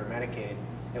Medicare or Medicaid.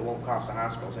 It won't cost the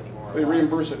hospitals anymore. They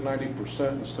reimburse at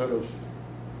 90% instead of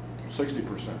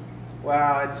 60%.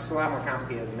 Well, it's a lot more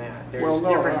complicated than that. There's well,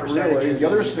 no, different not percentages. really. The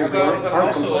other states But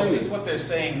aren't also, complaining. it's what they're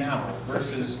saying now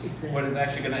versus what is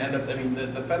actually going to end up. I mean,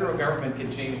 the federal government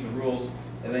can change the rules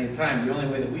at any time. The only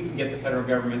way that we can get the federal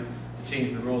government to change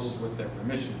the rules is with their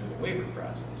permission through the waiver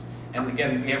process. And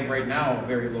again, we have right now a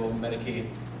very low Medicaid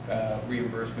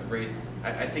reimbursement rate.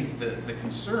 I think the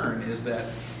concern is that,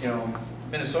 you know,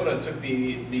 Minnesota took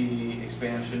the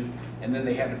expansion, and then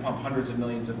they had to pump hundreds of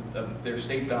millions of their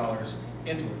state dollars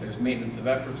into it. There's maintenance of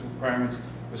efforts requirements.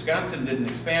 Wisconsin did an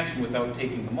expansion without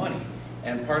taking the money,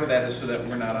 and part of that is so that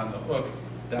we're not on the hook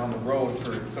down the road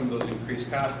for some of those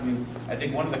increased costs. I mean, I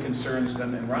think one of the concerns,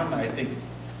 and Ron and I think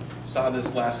saw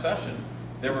this last session,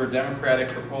 there were Democratic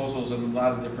proposals in a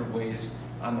lot of different ways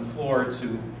on the floor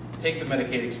to take the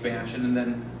Medicaid expansion and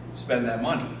then spend that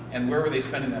money. And where were they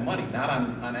spending that money? Not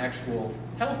on actual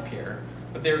health care,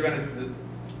 but they were going to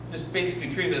just basically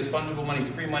treat it as fungible money,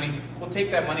 free money. We'll take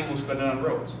that money, we'll spend it on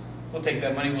roads. We'll take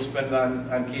that money, we'll spend it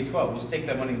on K-12. We'll take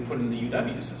that money and put it in the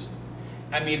UW system.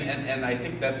 I mean, and I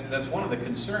think that's one of the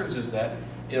concerns is that,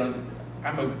 you know,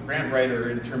 I'm a grant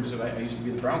writer in terms of, I used to be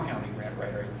the Brown County grant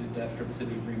writer. I did that for the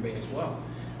city of Green Bay as well.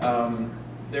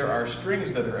 There are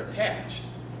strings that are attached,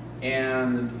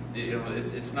 and, you know,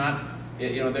 it's not,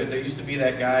 you know, there used to be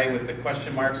that guy with the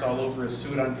question marks all over his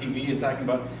suit on TV and talking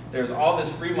about there's all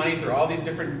this free money through all these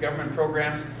different government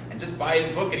programs, and just buy his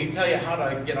book and he'd tell you how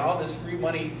to get all this free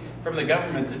money from the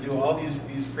government to do all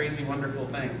these crazy, wonderful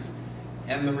things.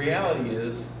 And the reality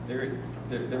is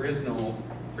there is no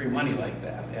free money like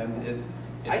that. And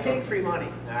I take free money.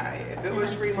 If it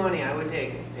was free money, I would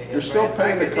take it. You're still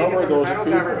paying to cover those federal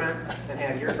people. Government and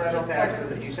have your federal taxes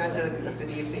that you sent to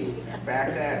DC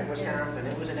back to Wisconsin,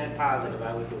 it was a net positive,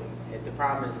 I would do it. The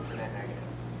problem is it's a net negative.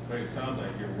 But it sounds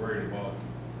like you're worried about,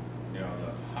 you know,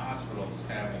 the hospitals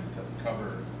having to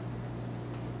cover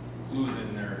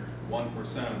losing their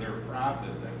 1% of their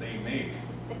profit that they make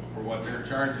for what they're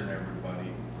charging everybody.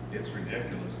 It's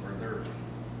ridiculous for their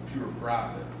pure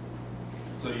profit.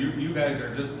 So you guys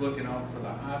are just looking out for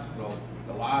the hospital.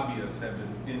 The lobbyists have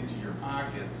been into your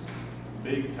pockets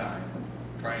big time,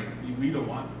 trying, we don't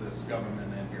want this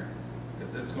government in here,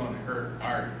 because it's going to hurt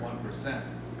our 1%.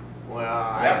 Well,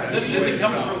 yeah, this isn't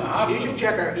coming from the hospital. You should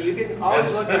check you can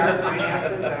always look at our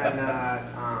finances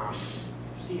on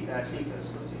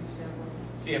CFIS. What's it stand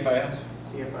for? CFIS.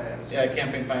 CFIS. Yeah,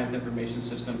 Campaign Finance Information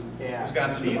System. Yeah.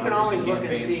 Wisconsin You can Democracy always look and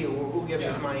Campaign. see who gives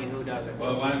us money and who doesn't.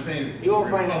 Well, what I'm saying is, you won't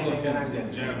find anything that I'm Republicans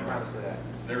in getting. general, Promise to that.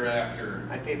 they're after,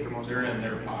 I pay for most. they're in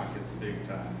their pockets big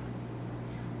time.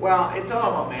 Well, it's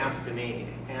all about math to me,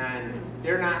 and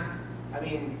they're not. I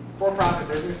mean, for-profit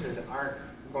businesses aren't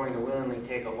going to willingly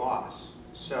take a loss.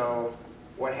 So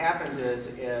what happens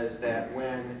is that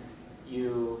when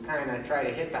you kind of try to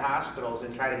hit the hospitals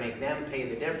and try to make them pay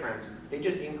the difference, they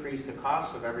just increase the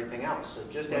cost of everything else. So it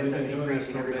just ends up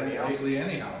increasing everybody else. Lately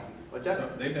anyhow. What's that? So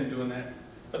they've been doing that.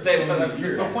 But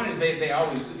the point is they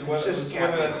always do,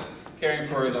 whether that's caring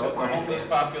for the homeless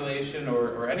population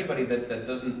or anybody that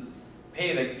doesn't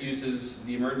pay, that uses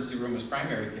the emergency room as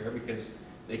primary care because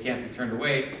they can't be turned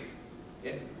away.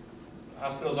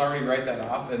 Hospitals already write that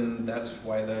off, and that's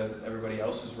why everybody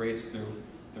else's rates through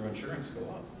insurance go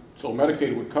up. So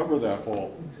Medicaid would cover that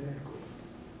whole. Exactly.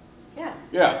 Yeah.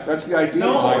 Yeah, that's the idea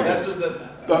No, behind that's it.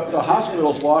 The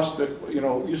hospitals lost it, you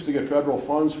know, used to get federal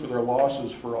funds for their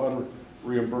losses for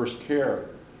unreimbursed care.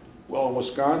 Well, in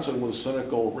Wisconsin with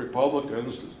cynical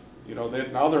Republicans, you know,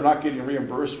 now they're not getting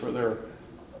reimbursed for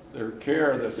their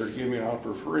care that they're giving out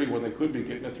for free when they could be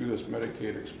getting it through this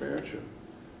Medicaid expansion.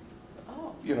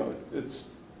 Oh. you know, it's,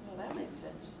 Well, that makes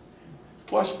sense.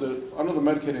 plus under the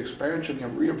Medicaid expansion, the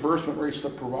reimbursement rates to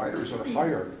providers are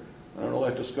higher. I know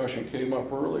that discussion came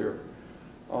up earlier.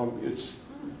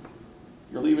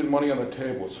 You're leaving money on the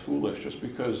table. It's foolish just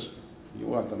because you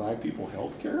want to deny people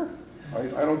health care? I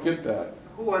don't get that.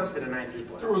 Who wants to deny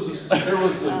people? There was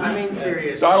a, I mean,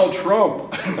 seriously. Donald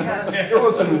Trump. there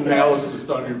was an analysis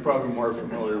done, you're probably more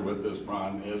familiar with this,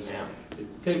 Ron, is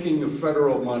taking the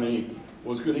federal money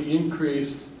was going to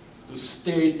increase the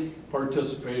state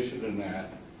participation in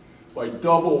that by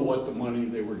double what the money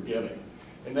they were getting.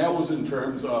 And that was in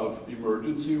terms of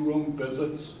emergency room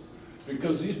visits,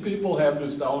 because these people have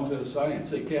this down to a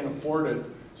science. They can't afford it,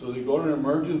 so they go to an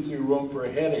emergency room for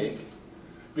a headache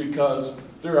because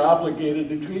they're obligated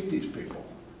to treat these people.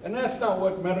 And that's not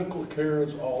what medical care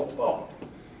is all about.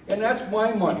 And that's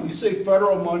my money. You say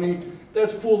federal money,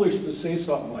 that's foolish to say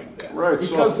something like that. Right.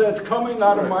 Because that's coming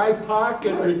out of my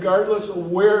pocket regardless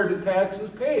of where the tax is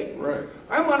paid. Right.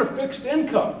 I'm on a fixed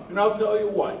income, and I'll tell you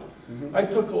what, I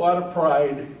took a lot of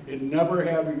pride in never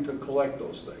having to collect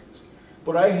those things.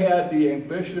 But I had the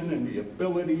ambition and the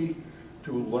ability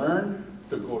to learn,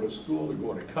 to go to school, to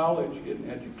go to college, get an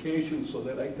education so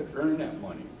that I could earn that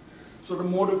money. So the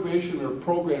motivation of the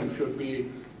program should be,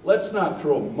 let's not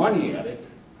throw money at it,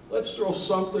 let's throw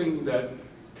something that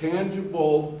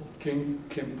tangible can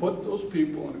put those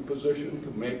people in a position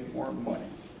to make more money,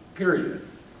 period.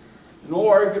 No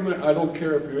argument, I don't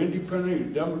care if you're independent,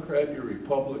 you're Democrat, you're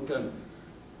Republican,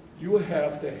 you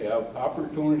have to have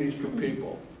opportunities for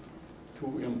people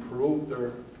to improve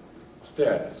their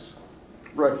status.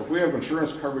 Right, but if we have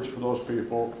insurance coverage for those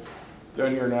people,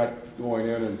 then you're not going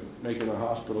in and making the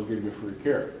hospital give you free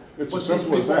care. It's as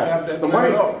simple as that. The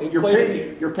money,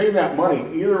 you're paying that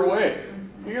money either way.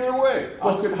 Either way.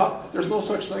 There's no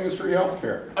such thing as free health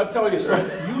care. I'll tell you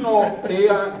something, you know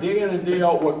day in and day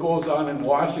out what goes on in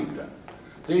Washington.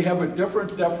 They have a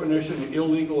different definition of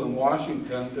illegal in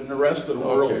Washington than the rest of the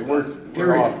world. Okay,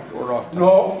 we're off.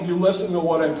 No, you listen to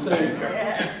what I'm saying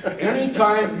here.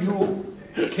 Anytime you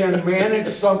can manage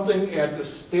something at the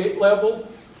state level,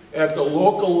 at the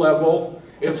local level,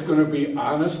 it's going to be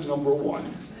honest, number one.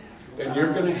 And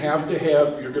you're going to have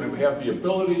the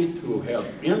ability to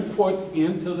have input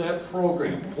into that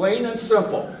program, plain and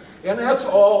simple. And that's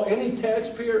all any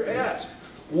taxpayer asks.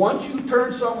 Once you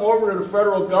turn something over to the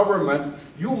federal government,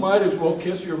 you might as well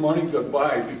kiss your money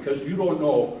goodbye because you don't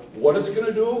know what it's going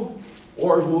to do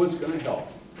or who it's going to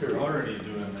help. Period. We're already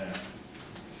doing that.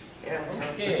 Yeah,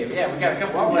 okay, yeah, we got a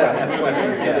couple more last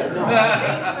questions,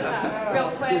 yeah.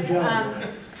 Real quick,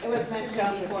 it was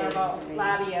mentioned before about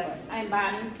lobbyists. I'm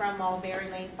Bonnie from Mulberry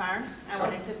Lane Farm. I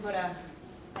wanted to put a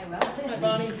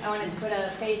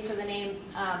face to the name.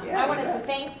 I wanted to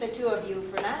thank the two of you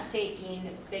for not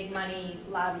taking big money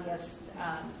lobbyist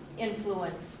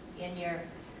influence in your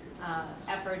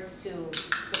efforts to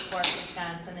support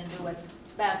Wisconsin and do what's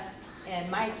best, in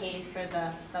my case, for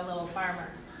the little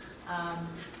farmer.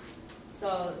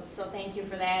 So thank you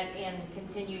for that and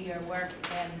continue your work.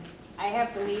 And I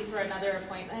have to leave for another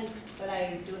appointment, but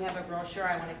I do have a brochure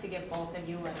I wanted to give both of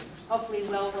you, and hopefully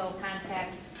Will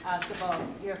contact us about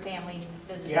your family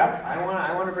visiting. Yep, I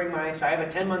want to bring I have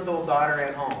a 10-month-old daughter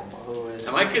at home who is.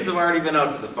 Now, my kids have already been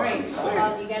out to the farm, Great, so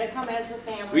well, you got to come as a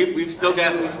family. we've still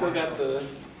got the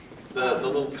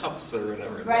little cups or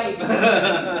whatever. Right.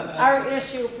 Our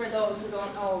issue, for those who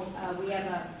don't know, we have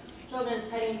a children's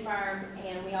petting farm,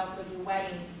 and we also do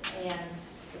weddings, and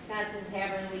Wisconsin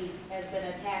Tavern League has been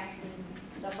attacking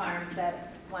the farms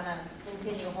that want to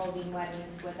continue holding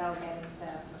weddings without having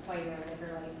to acquire a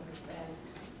liquor license, and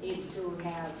these two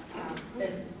have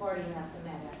been supporting us in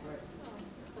that effort.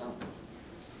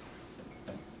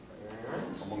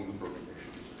 Among the burning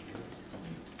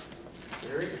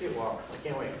issues. Very cute. Well, I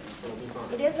can't wait. It'll be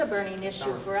fun. It is a burning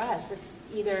issue for us. It's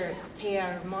either pay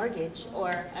our mortgage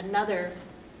or another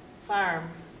farm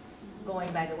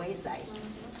going by the wayside.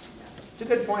 It's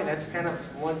a good point. That's kind of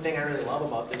one thing I really love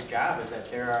about this job is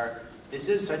that this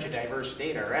is such a diverse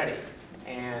state already,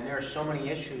 and there are so many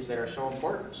issues that are so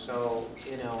important. So,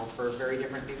 for very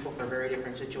different people, for very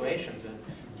different situations,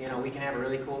 and we can have a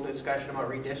really cool discussion about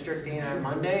redistricting on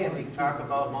Monday, and we can talk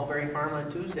about Mulberry Farm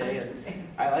on Tuesday. And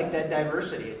I like that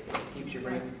diversity. It keeps your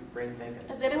brain thinking.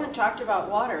 Has anyone talked about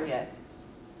water yet?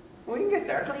 We can get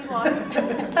there. Clean water.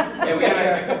 Yeah, we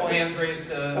had a couple hands raised.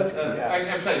 Let's go,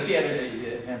 yeah. I'm sorry, she had a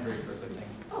hand raised for a second.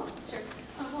 Oh, sure.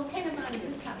 Well, kind of on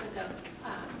this topic of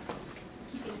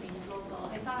keeping things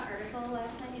local, I saw an article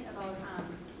last night about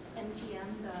MTM,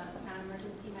 the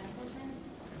non-emergency medical trans.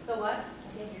 The what?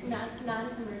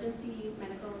 Non-emergency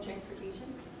medical transportation.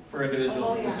 For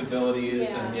individuals with disabilities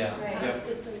and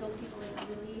Disabled people and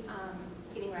elderly.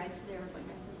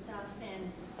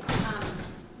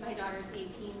 daughter's 18,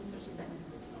 so she's been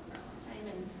disabled for a long time,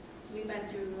 and so we've been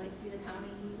through the county,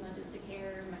 just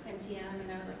DePere, MTM,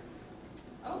 and I was like,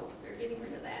 oh, they're getting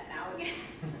rid of that now again.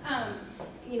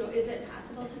 Is it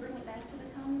possible to bring it back to the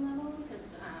county level? Because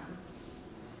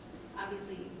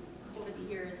obviously, over the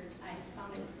years, I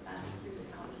found it best through the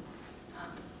county.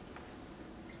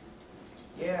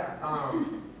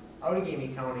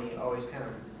 Outagamie County always kind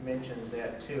of mentions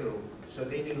that too. So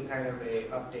they do kind of a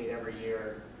update every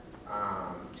year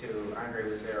to,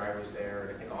 Andre was there, I was there,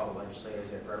 and I think all the legislators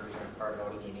that represent part of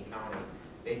Outagamie County,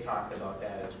 they talked about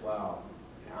that as well.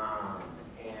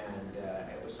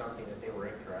 It was something that they were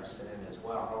interested in as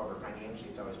well. However, financially,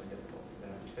 it's always been difficult for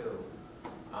them too.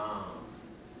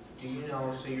 Do you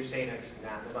know, so you're saying it's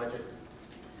not in the budget?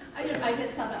 I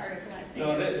just saw the article last night.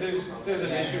 No, there's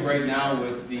an issue right now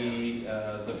with the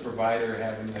provider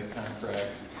having the contract.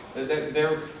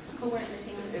 They're People weren't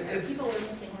missing. People were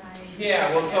missing rides.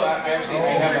 yeah. Well, so I actually I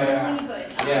have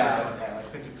but, yeah.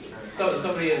 So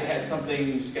somebody had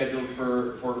something scheduled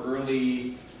for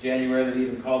early January that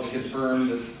even called to confirm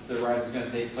that the ride was going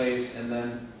to take place, and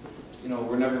then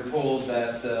we're never told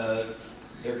that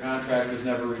their contract was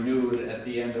never renewed at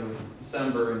the end of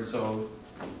December, and so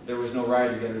there was no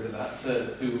ride to get her to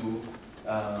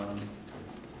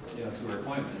her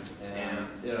appointment. And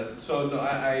so no,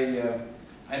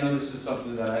 I know this is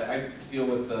something that I deal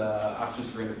with Options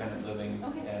for Independent Living,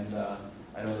 okay. and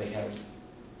I know they have.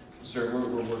 Sir,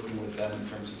 we're working with them in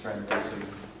terms of trying to make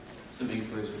some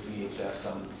inquiries with DHS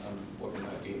on what we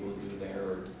might be able to do there,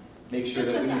 or make sure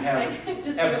that we have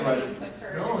just the right. input for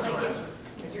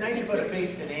It's nice to put a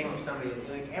face to the name of somebody.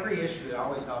 Like every issue, it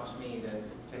always helps me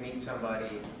to meet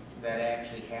somebody that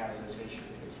actually has this issue.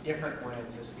 It's different when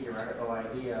it's this theoretical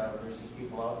idea of there's these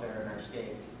people out there in our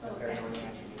state. Oh, When you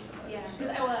actually meet somebody. Yeah,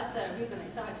 because the reason I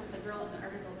saw it, because the girl in the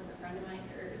article was a friend of mine,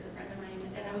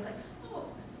 and I was like, oh.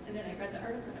 And then I read the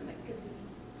article, and I'm like, because we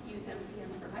use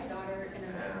MTM for my daughter, and I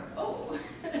was like, oh,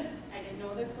 I didn't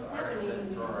know this was happening.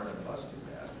 Didn't throw her under the bus too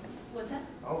bad. What's that?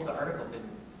 Oh, the article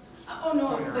didn't. Oh,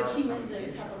 no, but she missed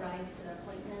a couple rides to the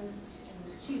appointments,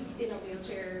 and she's in a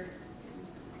wheelchair, and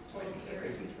total care.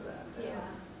 Crazy for that. Yeah,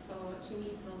 so she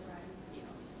needs those rides,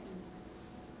 and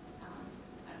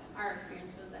our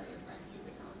experience was that it was best through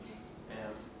the county.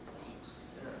 Yeah. So,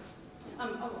 Yeah.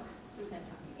 since I'm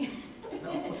talking.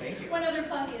 No, thank you. One other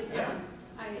plug is, Yeah.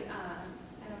 I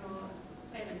don't know,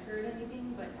 I haven't heard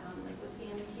anything, but like with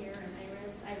Family Care and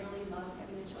Iris, I really love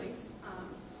having a choice.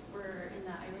 We're in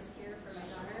the Iris Care for my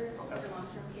daughter for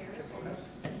long-term care, and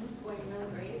it's going really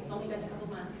great. It's only been a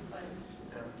couple months, but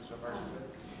Yeah, so far so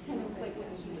good. kind of like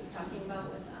what she was talking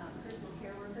about with personal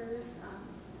care workers,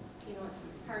 it's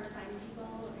hard to find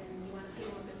people, and you want to pay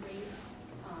them a good rate.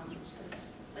 Because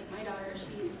like my daughter,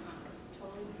 she's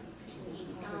she's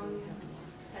 80 pounds,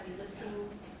 it's heavy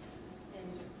lifting, and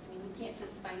I mean, you can't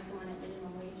just find someone at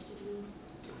minimum wage to do.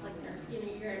 It's like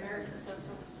you're a nurse, a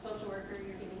social worker,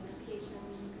 you're giving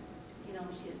medications,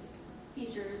 she has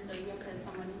seizures, so you have to have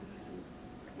someone who's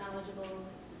knowledgeable.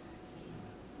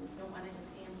 You don't want to just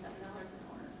pay them $7 an hour.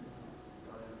 So.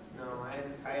 No,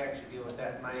 I actually deal with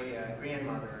that. My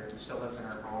grandmother still lives in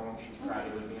her home. She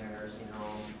probably would be in a nursing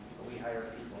home, but we hire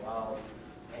people out,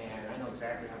 and I know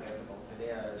exactly how difficult it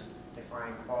is to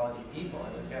find quality people.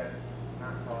 And we've got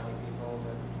not quality people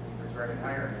that we regretted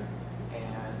hiring,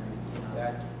 and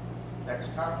that's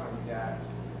tough when you got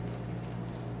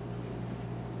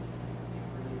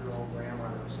old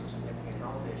grandmother with some significant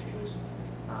health issues.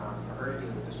 For her to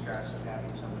deal with the stress of having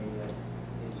somebody that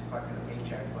is collecting a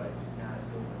paycheck but not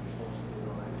doing what they're supposed to do,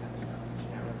 all that kind of stuff.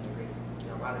 She's not really great.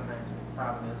 A lot of times the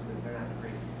problem is that they're not in a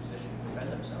great position to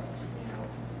defend themselves,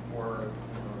 or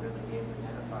really be able to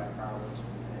identify problems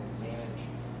and manage,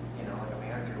 like a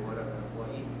manager would of an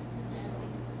employee.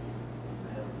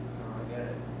 So, I get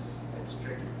it. It's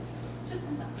tricky. Just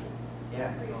some thoughts.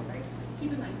 Yeah. No, thank you.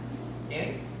 Keep in mind.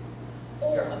 Danny?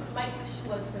 My question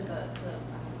was for the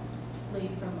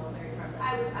lady from Mulberry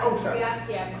Farms.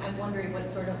 Curiosity, I'm wondering what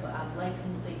sort of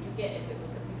license they do get, if it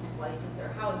was a picnic license, or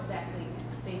how exactly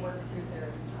they work through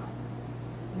their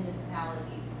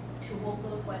municipality to hold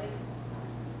those weddings.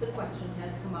 The question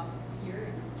has come up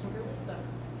here in Kimberly, so.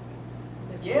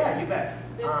 Yeah, you bet.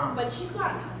 But she's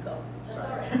gone now, so that's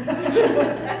all right.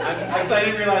 That's okay. I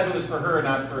didn't realize it was for her,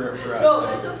 not for us. No,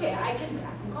 that's okay. I can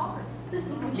call her.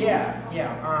 Yeah.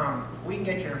 We can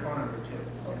get your phone number too,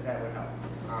 if that would help.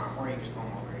 Or you just call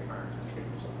Mulberry Farms and figure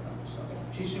something out. So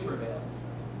she's super available.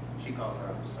 She called her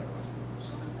up.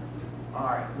 So. All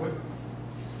right. What?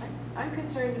 I'm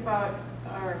concerned about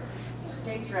our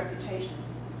state's reputation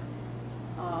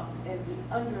and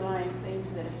the underlying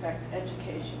things that affect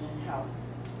education and health.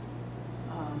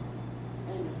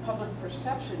 and the public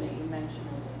perception that you mentioned.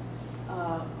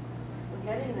 We're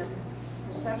getting the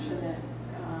perception that,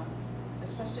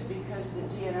 especially because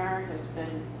the DNR has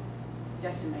been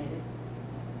decimated,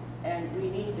 and we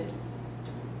need to,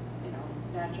 you know,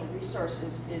 natural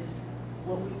resources is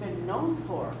what we've been known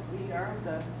for. We are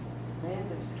the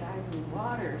land of sky blue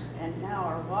waters, and now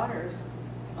our waters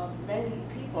of many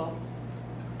people,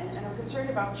 and I'm concerned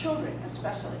about children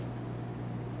especially.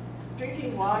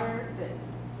 Drinking water that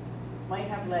might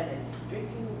have lead in it,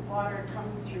 drinking water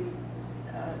coming through,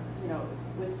 you know,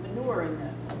 with manure in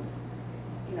it,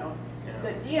 you know.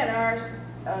 The DNR's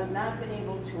not been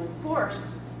able to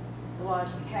enforce the laws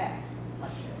we have,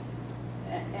 much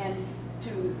of it, and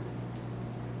to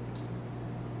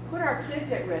put our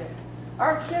kids at risk.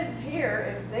 Our kids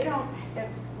here, if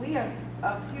we have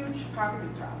a huge poverty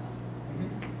problem,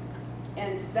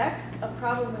 and that's a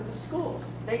problem with the schools.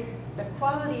 The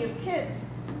quality of kids,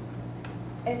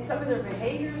 and some of their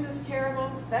behaviors is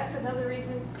terrible. That's another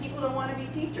reason people don't want to be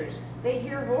teachers. They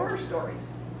hear horror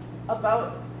stories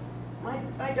about,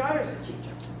 my daughter's a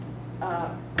teacher,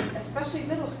 especially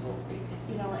middle school,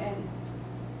 you know, and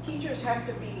teachers have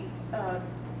to be,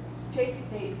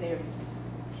 their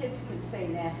kids can say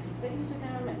nasty things to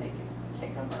them, and they can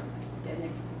kick them, and they,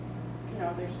 you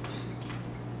know, there's just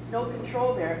no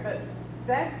control there. But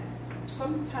that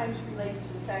sometimes relates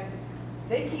to the fact that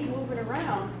they keep moving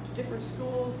around to different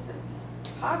schools.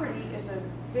 Poverty is a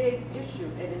big issue,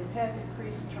 and it has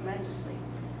increased tremendously.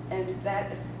 And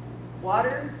that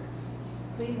water,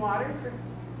 clean water for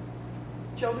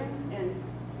children, and,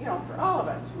 you know, for all of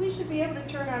us, we should be able to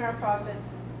turn on our faucets,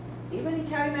 even in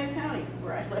Calumet County,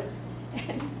 where I live,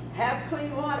 and have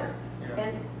clean water. Yeah.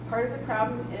 And part of the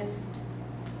problem is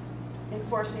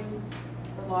enforcing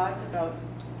the laws about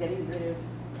getting rid of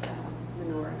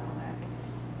manure and all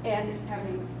that, and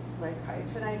having lead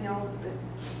pipes. And I know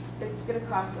that it's going to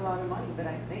cost a lot of money, but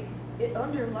I think it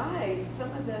underlies some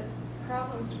of the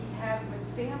problems we have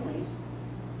with families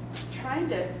trying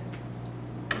to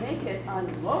make it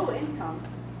on low income,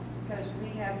 because we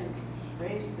haven't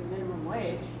raised the minimum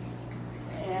wage,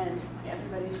 and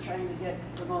everybody's trying to get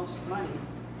the most money.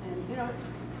 And, you know,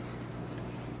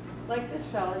 like this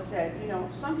fella said, you know,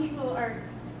 some people are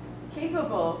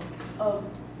capable of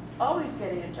always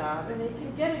getting a job, and they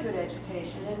can get a good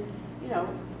education, and, you know,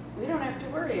 we don't have to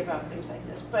worry about things like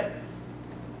this. But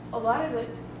a lot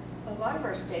of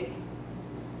our state,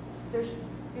 there's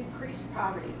increased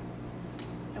poverty,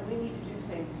 and we need to do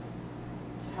things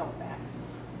to help that.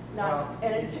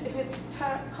 If it's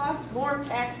costs more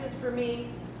taxes for me,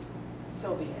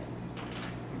 so be it.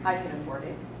 I can afford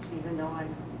it, even though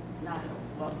I'm not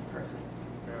a wealthy person.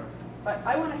 Yeah. But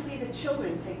I want to see the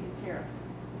children taken care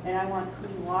of, and I want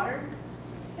clean water,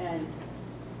 and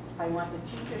I want the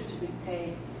teachers to be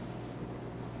paid.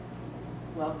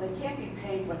 Well, they can't be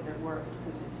paid what they're worth,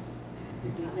 because it's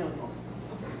millions.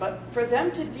 But for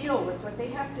them to deal with what they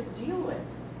have to deal with,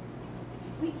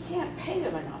 we can't pay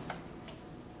them enough.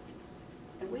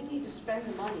 And we need to spend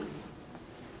the money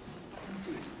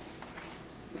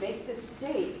to make this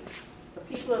state, the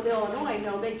people of Illinois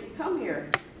know they can come here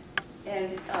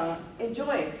and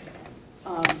enjoy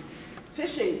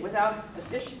fishing without the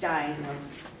fish dying.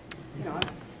 You know,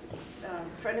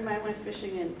 a friend of mine went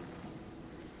fishing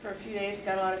for a few days,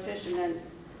 got a lot of fish, and then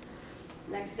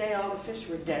next day all the fish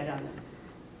were dead on them.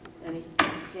 And he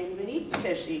can't even eat the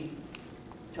fish he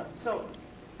took. So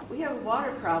we have a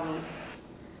water problem,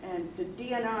 and the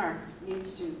DNR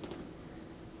needs to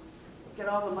get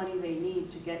all the money they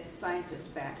need to get scientists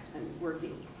back and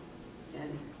working.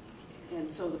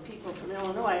 And so the people from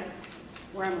Illinois,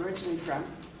 where I'm originally from,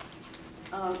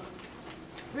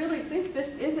 really think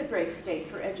this is a great state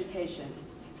for education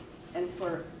and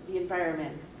for the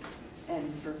environment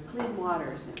and for clean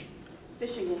waters and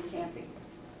fishing and camping.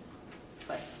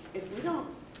 But if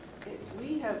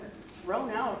we have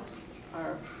thrown out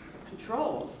our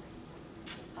controls,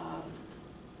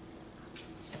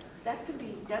 that could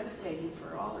be devastating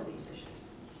for all of these issues.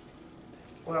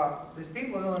 Well, the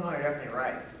people of Illinois are definitely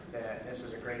right that this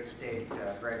is a great state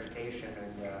for education,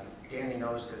 and Danny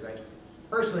knows, because I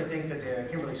personally think that the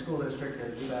Kimberly School District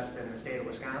is the best in the state of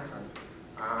Wisconsin,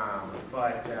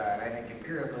 but I think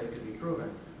empirically it could be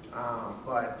proven.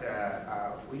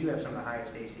 We do have some of the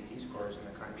highest ACT scores in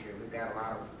the country. We've got a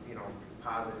lot of,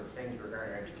 positive things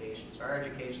regarding our education. So our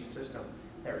education system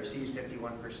that receives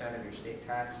 51% of your state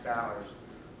tax dollars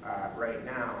right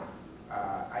now,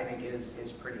 I think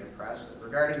is pretty impressive.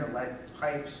 Regarding the lead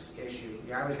pipes issue,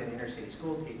 I was an inner city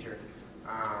school teacher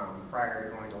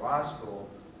prior to going to law school,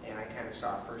 and I kind of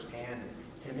saw firsthand.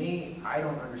 To me, I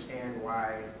don't understand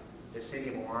why the city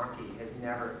of Milwaukee has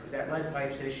never, because that lead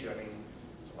pipes issue,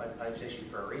 lead pipes issue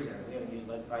for a reason. We haven't used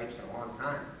lead pipes in a long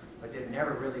time, but they've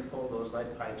never really pulled those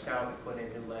lead pipes out and put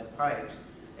in new lead pipes.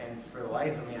 And for the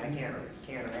life of me, I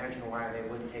can't imagine why they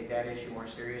wouldn't take that issue more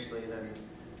seriously than,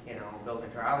 you know, building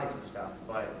trolleys and stuff.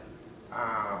 But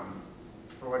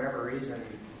for whatever reason,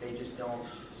 they just don't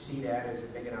see that as a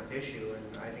big enough issue,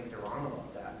 and I think they're wrong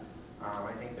about that.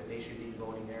 I think that they should be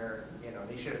voting there, you know,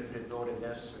 they should have voted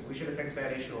this. We should have fixed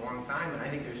that issue a long time, and I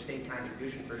think there's state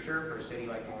contribution for sure for a city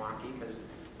like Milwaukee, because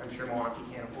I'm sure Milwaukee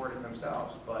can't afford it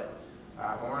themselves. But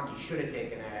Milwaukee should have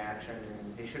taken that action,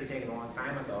 and they should have taken it a long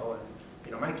time ago. And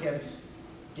you know, my kids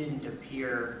didn't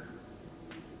appear,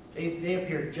 they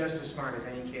appeared just as smart as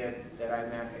any kid that I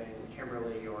met in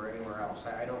Kimberly or anywhere else.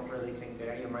 I don't really think that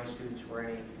any of my students were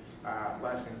any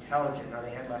less intelligent. Now, they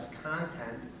had less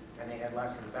content and they had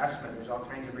less investment. There's all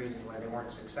kinds of reasons why they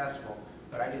weren't successful,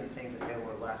 but I didn't think that they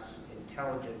were less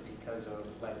intelligent because of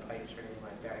lead pipes or anything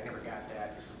like that. I never got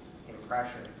that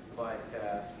impression. But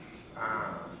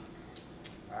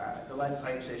the lead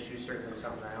pipes issue is certainly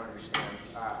something I don't understand.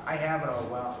 I have a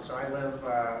well, so I live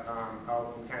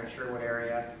out in kind of Sherwood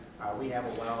area. We have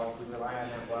a well. We rely on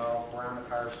that well. We're on the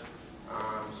karst.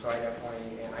 So I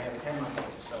definitely, and I have a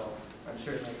 10-month-old, so I'm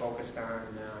certainly focused on,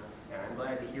 and I'm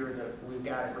glad to hear that we've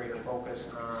got a greater focus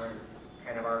on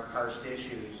kind of our karst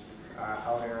issues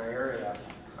out in our area,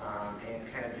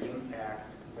 and kind of the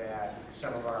impact that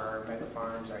some of our mega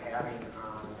farms are having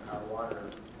on our water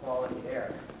quality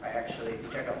there. I actually, if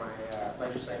you check out my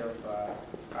legislative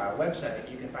website,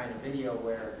 you can find a video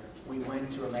where we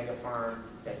went to a mega farm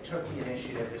that took the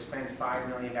initiative to spend $5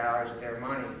 million of their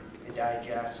money to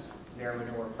digest their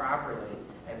manure properly,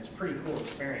 and it's a pretty cool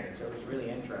experience. It was really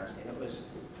interesting. It was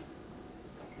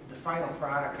the final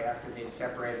product after they'd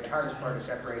separated. The hardest part of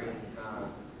separating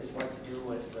is what to do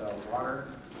with the water,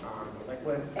 the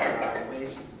liquid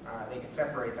waste. They can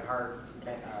separate the hard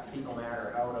fecal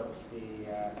matter out of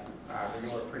the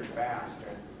manure pretty fast,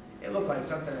 and it looked like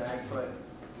something that I put.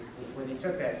 When they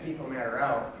took that fecal matter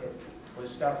out, it was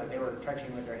stuff that they were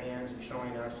touching with their hands and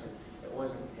showing us, and it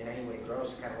wasn't in any way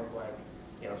gross. It kind of looked like,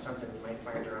 you know, something you might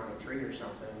plant around a tree or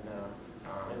something.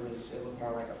 It looked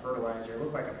more like a fertilizer. It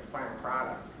looked like a final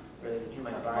product, really, that you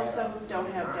might buy. Most of them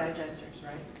don't have digesters,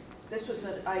 right? This was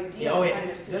an ideal kind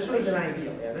of situation. This was an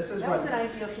ideal, yeah. This is that was an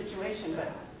ideal situation,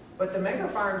 but the mega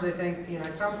farms, I think, you know,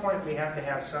 at some point we have to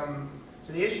have some.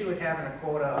 So the issue with having a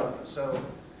quota of, so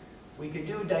we could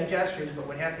do digesters, but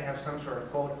we'd have to have some sort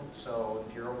of quota. So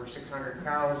if you're over 600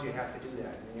 cows, you have to do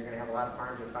that. And you're going to have a lot of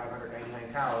farms with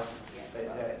 599 cows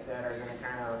that are going to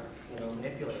kind of, you know,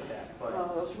 manipulate that. But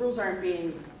well, those rules aren't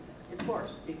being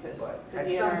enforced because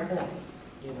at some point,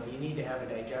 you know, you need to have a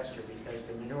digester because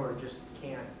the manure just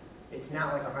can't. It's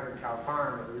not like a 100-cow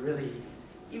farm. It really,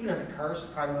 even on the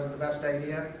karst, probably wasn't the best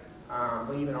idea.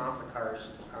 But even off the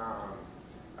karst,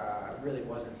 really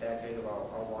wasn't that big of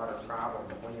a water problem.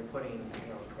 But when you're putting, you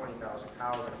know, 20,000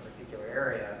 cows in a particular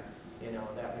area, you know,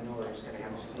 that manure is going to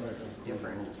have a significantly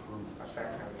different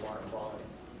effect on the water quality.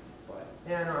 But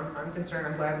yeah, no, I'm concerned.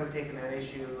 I'm glad we're taking that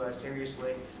issue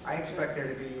seriously. I expect there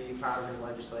to be positive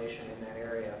legislation in that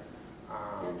area.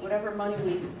 And whatever money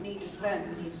we need to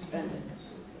spend, we need to spend it.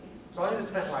 As long as it's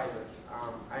spent wisely,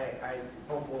 I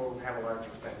hope we'll have a large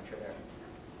expenditure there.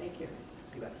 Thank you.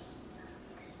 You bet.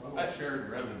 What about shared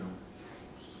revenue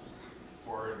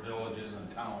for villages and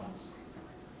towns?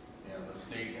 You know, the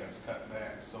state has cut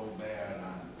back so bad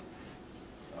on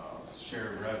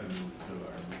shared revenue to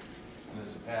our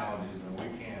municipalities, and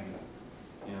we can't,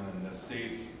 you know, and the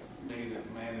state made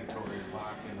it mandatory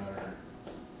lock in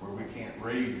where we can't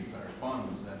raise our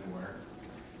funds anywhere.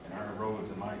 And our roads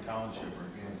in my township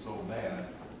are getting so bad.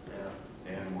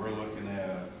 Yeah. And we're looking at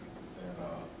a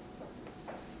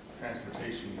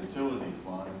transportation utility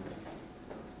fund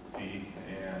fee,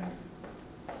 and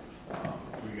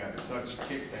we got such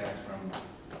kickback from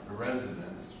the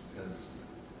residents because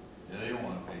they don't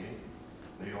want to pay.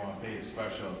 They don't want to pay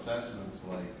special assessments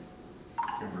like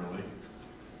Kimberly,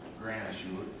 Granite,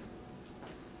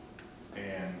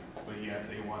 but yet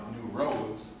they want new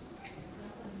roads,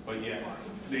 but yet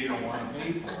they don't want to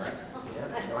pay for it. Yeah,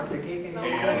 they want the cake and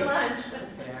lunch.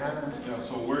 Yeah. You know,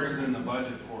 so where's in the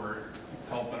budget for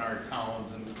helping our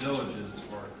towns and villages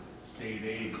for state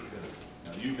aid? Because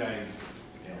you guys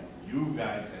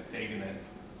have taken it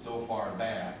so far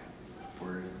back.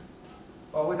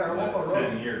 Well, with our local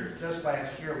roads, 10 years. Just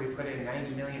last year, we put in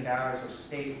 $90 million of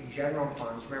state general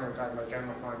funds. Remember, we're talking about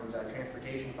general funds,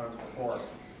 transportation funds before.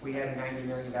 We had a $90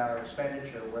 million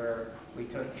expenditure where we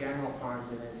took general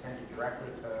funds and then sent it directly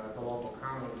to the local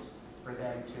counties for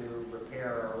them to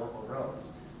repair our local roads.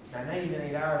 Now, $90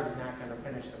 million is not going to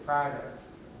finish the project,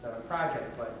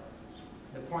 but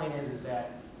the point is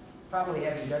that probably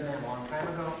having done that a long time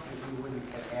ago, we wouldn't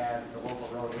have had the local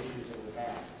road issues that we've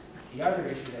had. The other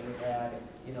issue that we've had,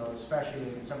 you know, especially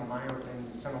in some of my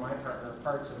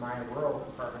parts of my rural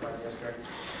part of our district,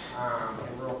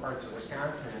 and rural parts of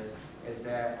Wisconsin is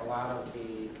that a lot of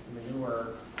the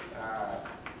manure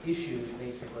issues,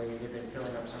 basically, they've been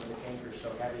filling up some of the tankers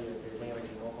so heavy that they're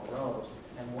damaging local roads.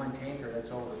 And one tanker that's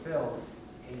overfilled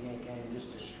can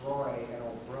just destroy an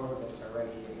old road that's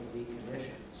already in weak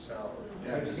condition. So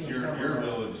yeah, we've seen your some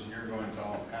village, you're going to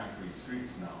all concrete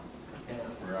streets now. Yeah.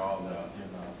 For all the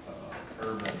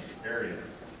urban areas,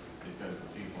 because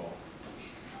people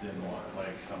didn't want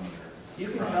like some of their.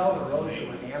 You can tell the roads that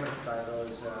were damaged by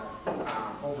those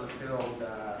overfilled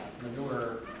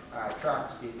manure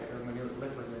trucks,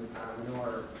 liquid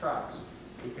manure trucks.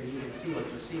 Because you can see what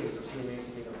you'll see is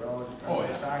basically the road on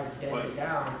the sides dented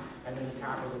down, and then the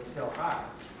top of it's still high.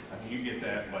 I mean, you get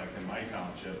that like in my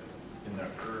township, in the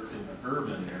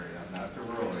urban area, not the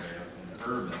rural areas, in the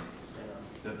urban,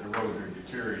 that the roads are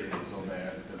deteriorated so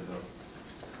bad because of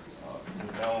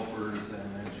developers and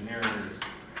engineers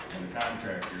and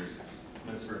contractors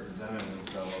misrepresenting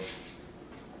themselves,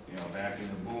 you know, back in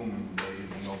the boom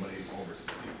days and nobody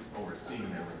overseeing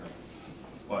everything.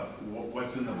 But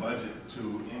what's in the budget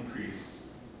to increase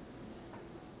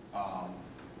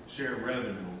shared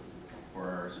revenue for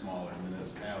our smaller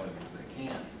municipalities that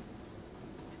can't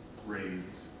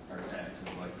raise our taxes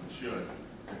like we should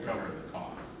to cover the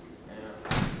cost? Yeah.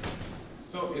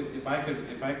 So if I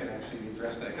could actually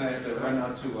address that, because I have to run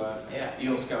out to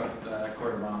Eagle Scout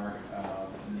Court of Honor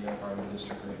in the other part of the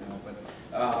district right now. But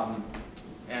I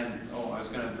was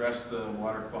going to address the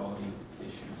water quality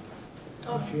issue.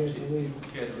 Oh, she had to leave.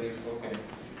 She had to leave. Okay.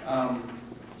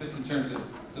 Just in terms of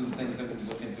some of the things that we've been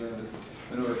looking at doing with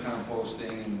manure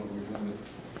composting and what we're doing with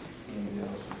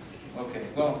else. Okay.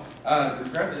 Well,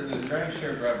 regarding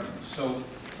shared revenue. So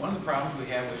one of the problems we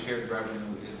have with shared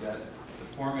revenue is that the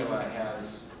formula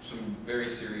has some very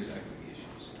serious equity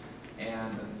issues.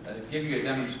 And to give you a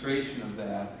demonstration of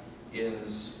that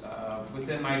is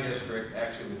within my district,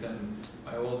 actually within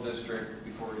my old district,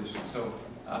 before district. So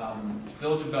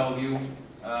Village of Bellevue,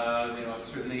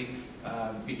 certainly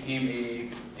became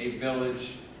a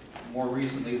village more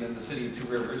recently than the City of Two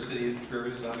Rivers. City of Two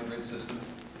Rivers is on the grid system,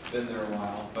 been there a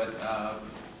while, but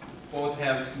both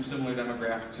have some similar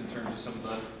demographics in terms of some of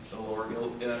the lower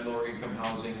income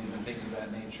housing and things of that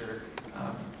nature.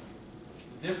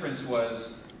 The difference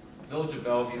was Village of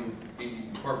Bellevue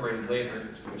being incorporated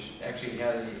later, which actually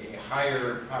had a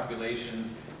higher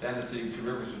population than the City of Two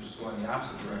Rivers, which is going the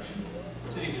opposite direction.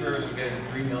 The City of Two Rivers was getting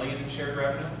 $3 million in shared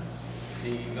revenue.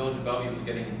 The Village of Bellevue was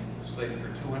getting slated for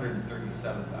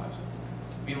 $237,000.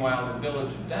 Meanwhile, the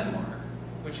Village of Denmark,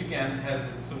 which again has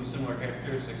some similar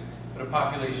characteristics, but a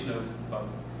population of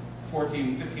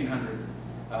 1,500,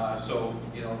 so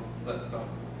a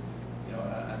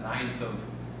ninth of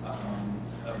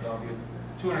Bellevue,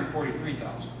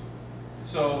 243,000.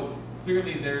 So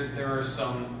clearly there's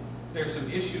some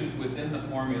issues within the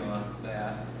formula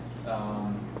that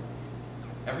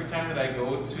every time that I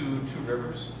go to Two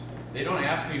Rivers, they don't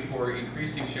ask me for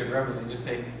increasing shared revenue. They just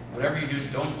say, whatever you do,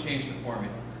 don't change the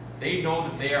formula. They know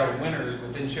that they are winners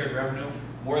within shared revenue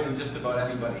more than just about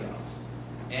anybody else.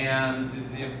 And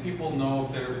people know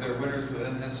if they're winners,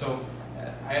 and so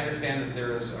I understand that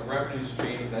there is a revenue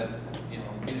stream that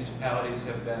municipalities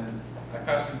have been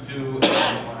accustomed to, and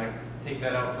I want to take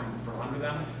that out from under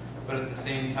them. But at the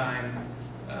same time,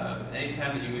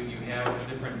 anytime that you have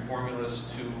different formulas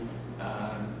to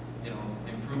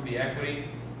improve the equity,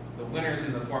 the winners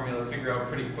in the formula figure out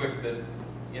pretty quick that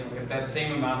if that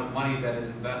same amount of money that is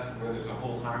invested where there's a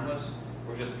hold harmless,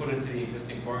 or just put into the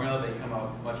existing formula, they come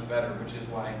out much better, which is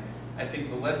why I think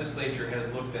the legislature has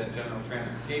looked at general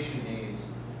transportation needs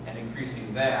and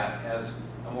increasing that as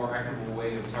a more equitable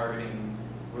way of targeting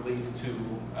relief to,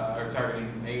 or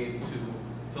targeting aid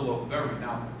to local government.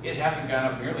 Now, it hasn't gone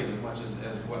up nearly as much as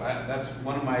what that's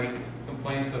one of my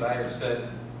complaints that I have said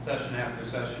session after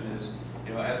session is,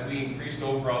 as we increased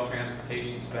overall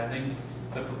transportation spending,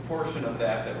 the proportion of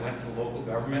that went to local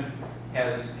government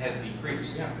has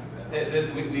decreased. Yeah.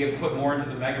 We have put more into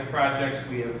the mega projects.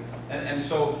 We have, and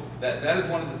so that is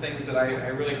one of the things that I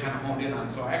really kind of honed in on.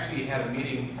 So I actually had a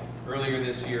meeting earlier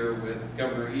this year with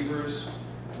Governor Evers,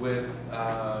 with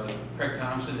Craig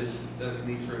Thompson, his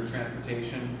designee for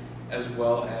transportation, as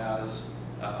well as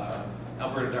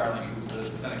Alberta Darling, who's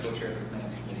the Senate co-chair of the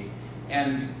Finance Committee.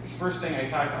 And first thing I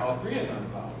talked to all three of them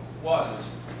about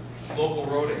was local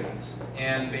road aids.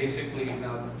 And basically,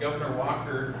 now Governor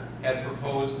Walker had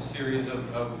proposed a series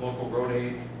of local road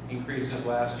aid increases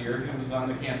last year. He was on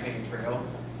the campaign trail,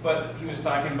 but he was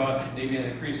talking about maybe an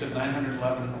increase of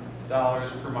 $911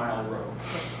 per mile road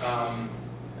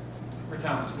for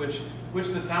towns, which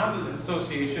the Towns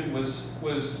Association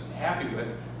was happy with.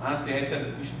 Honestly, I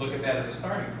said we should look at that as a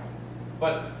starting point.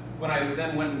 But when I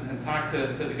then went and talked to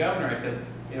the governor, I said,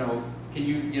 can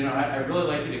you, I'd really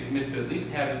like you to commit to at least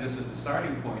having this as a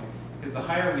starting point, because the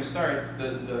higher we start,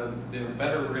 the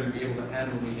better we're going to be able to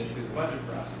end when we get through the budget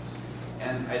process.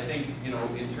 And I think,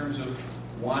 in terms of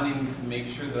wanting to make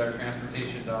sure that our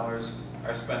transportation dollars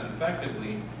are spent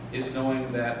effectively, is knowing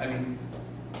that,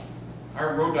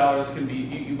 our road dollars can be,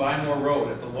 you buy more road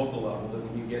at the local level than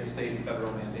when you get state and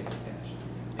federal mandates attached.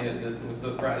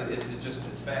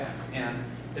 It's fact. And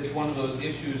it's one of those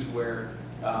issues where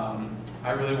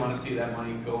I really want to see that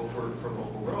money go for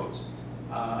local roads.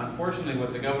 Unfortunately,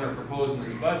 what the governor proposed in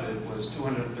his budget was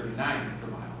 $239 per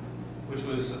mile, which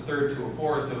was a third to a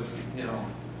fourth of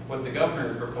what the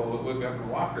governor proposed, what Governor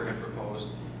Walker had proposed.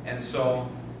 And so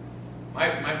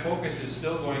my focus is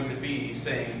still going to be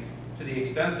saying, to the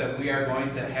extent that we are going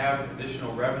to have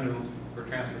additional revenue for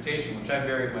transportation, which I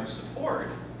very much support,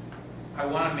 I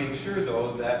want to make sure,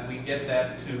 though, that we get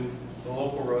that to the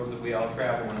local roads that we all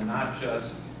travel, and not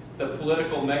just the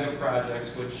political mega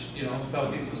projects, which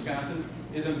Southeast Wisconsin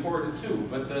is important too.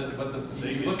 But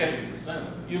you look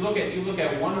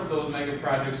at one of those mega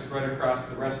projects spread across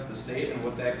the rest of the state, and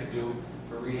what that could do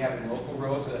for rehabbing local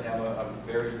roads that have a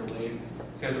very delayed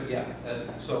schedule.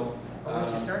 But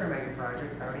once you start a mega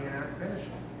project, how do you not finish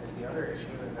it? Is the other issue,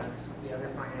 and that's the other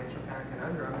financial kind of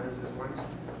conundrum is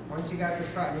once you got this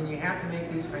project, you have to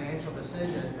make these financial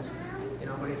decisions,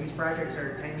 but if these projects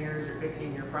are 10 years or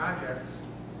 15-year projects,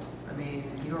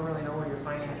 you don't really know where your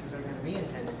finances are going to be in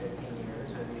 10 to 15 years.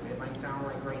 It might sound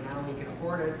like right now we can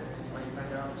afford it, and you might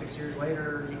find out 6 years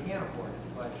later you can't afford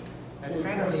it. But that's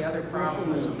kind of the other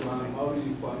problem. How do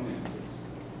you finance this?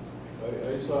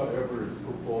 I saw Everett's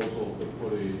proposal to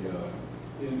put a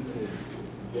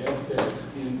gas tax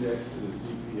index to the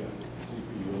CPU.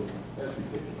 That's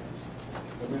ridiculous.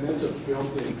 That's a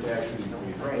built-in tax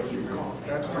increase. Right.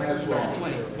 That's wrong.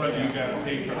 But you gotta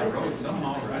pay for the road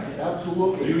somehow, right?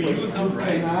 Absolutely. You use them,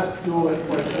 right? You cannot do it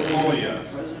like. Oh,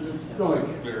 yes. No,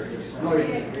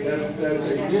 that's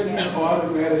a given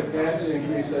automatic tax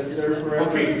increase that's there forever.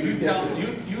 Okay, you tell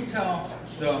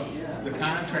the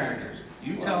contractors,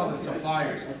 you tell the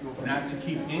suppliers not to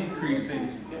keep increasing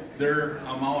their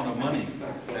amount of money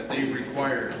that they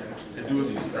require to do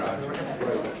these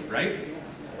projects, right?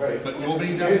 Right. But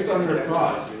nobody does. Based on their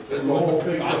cost. Based on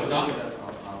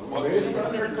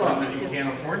their cost. You can't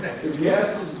afford that.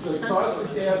 The cost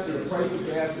of gas, or the price of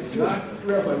gas is not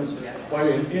driven by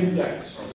an index.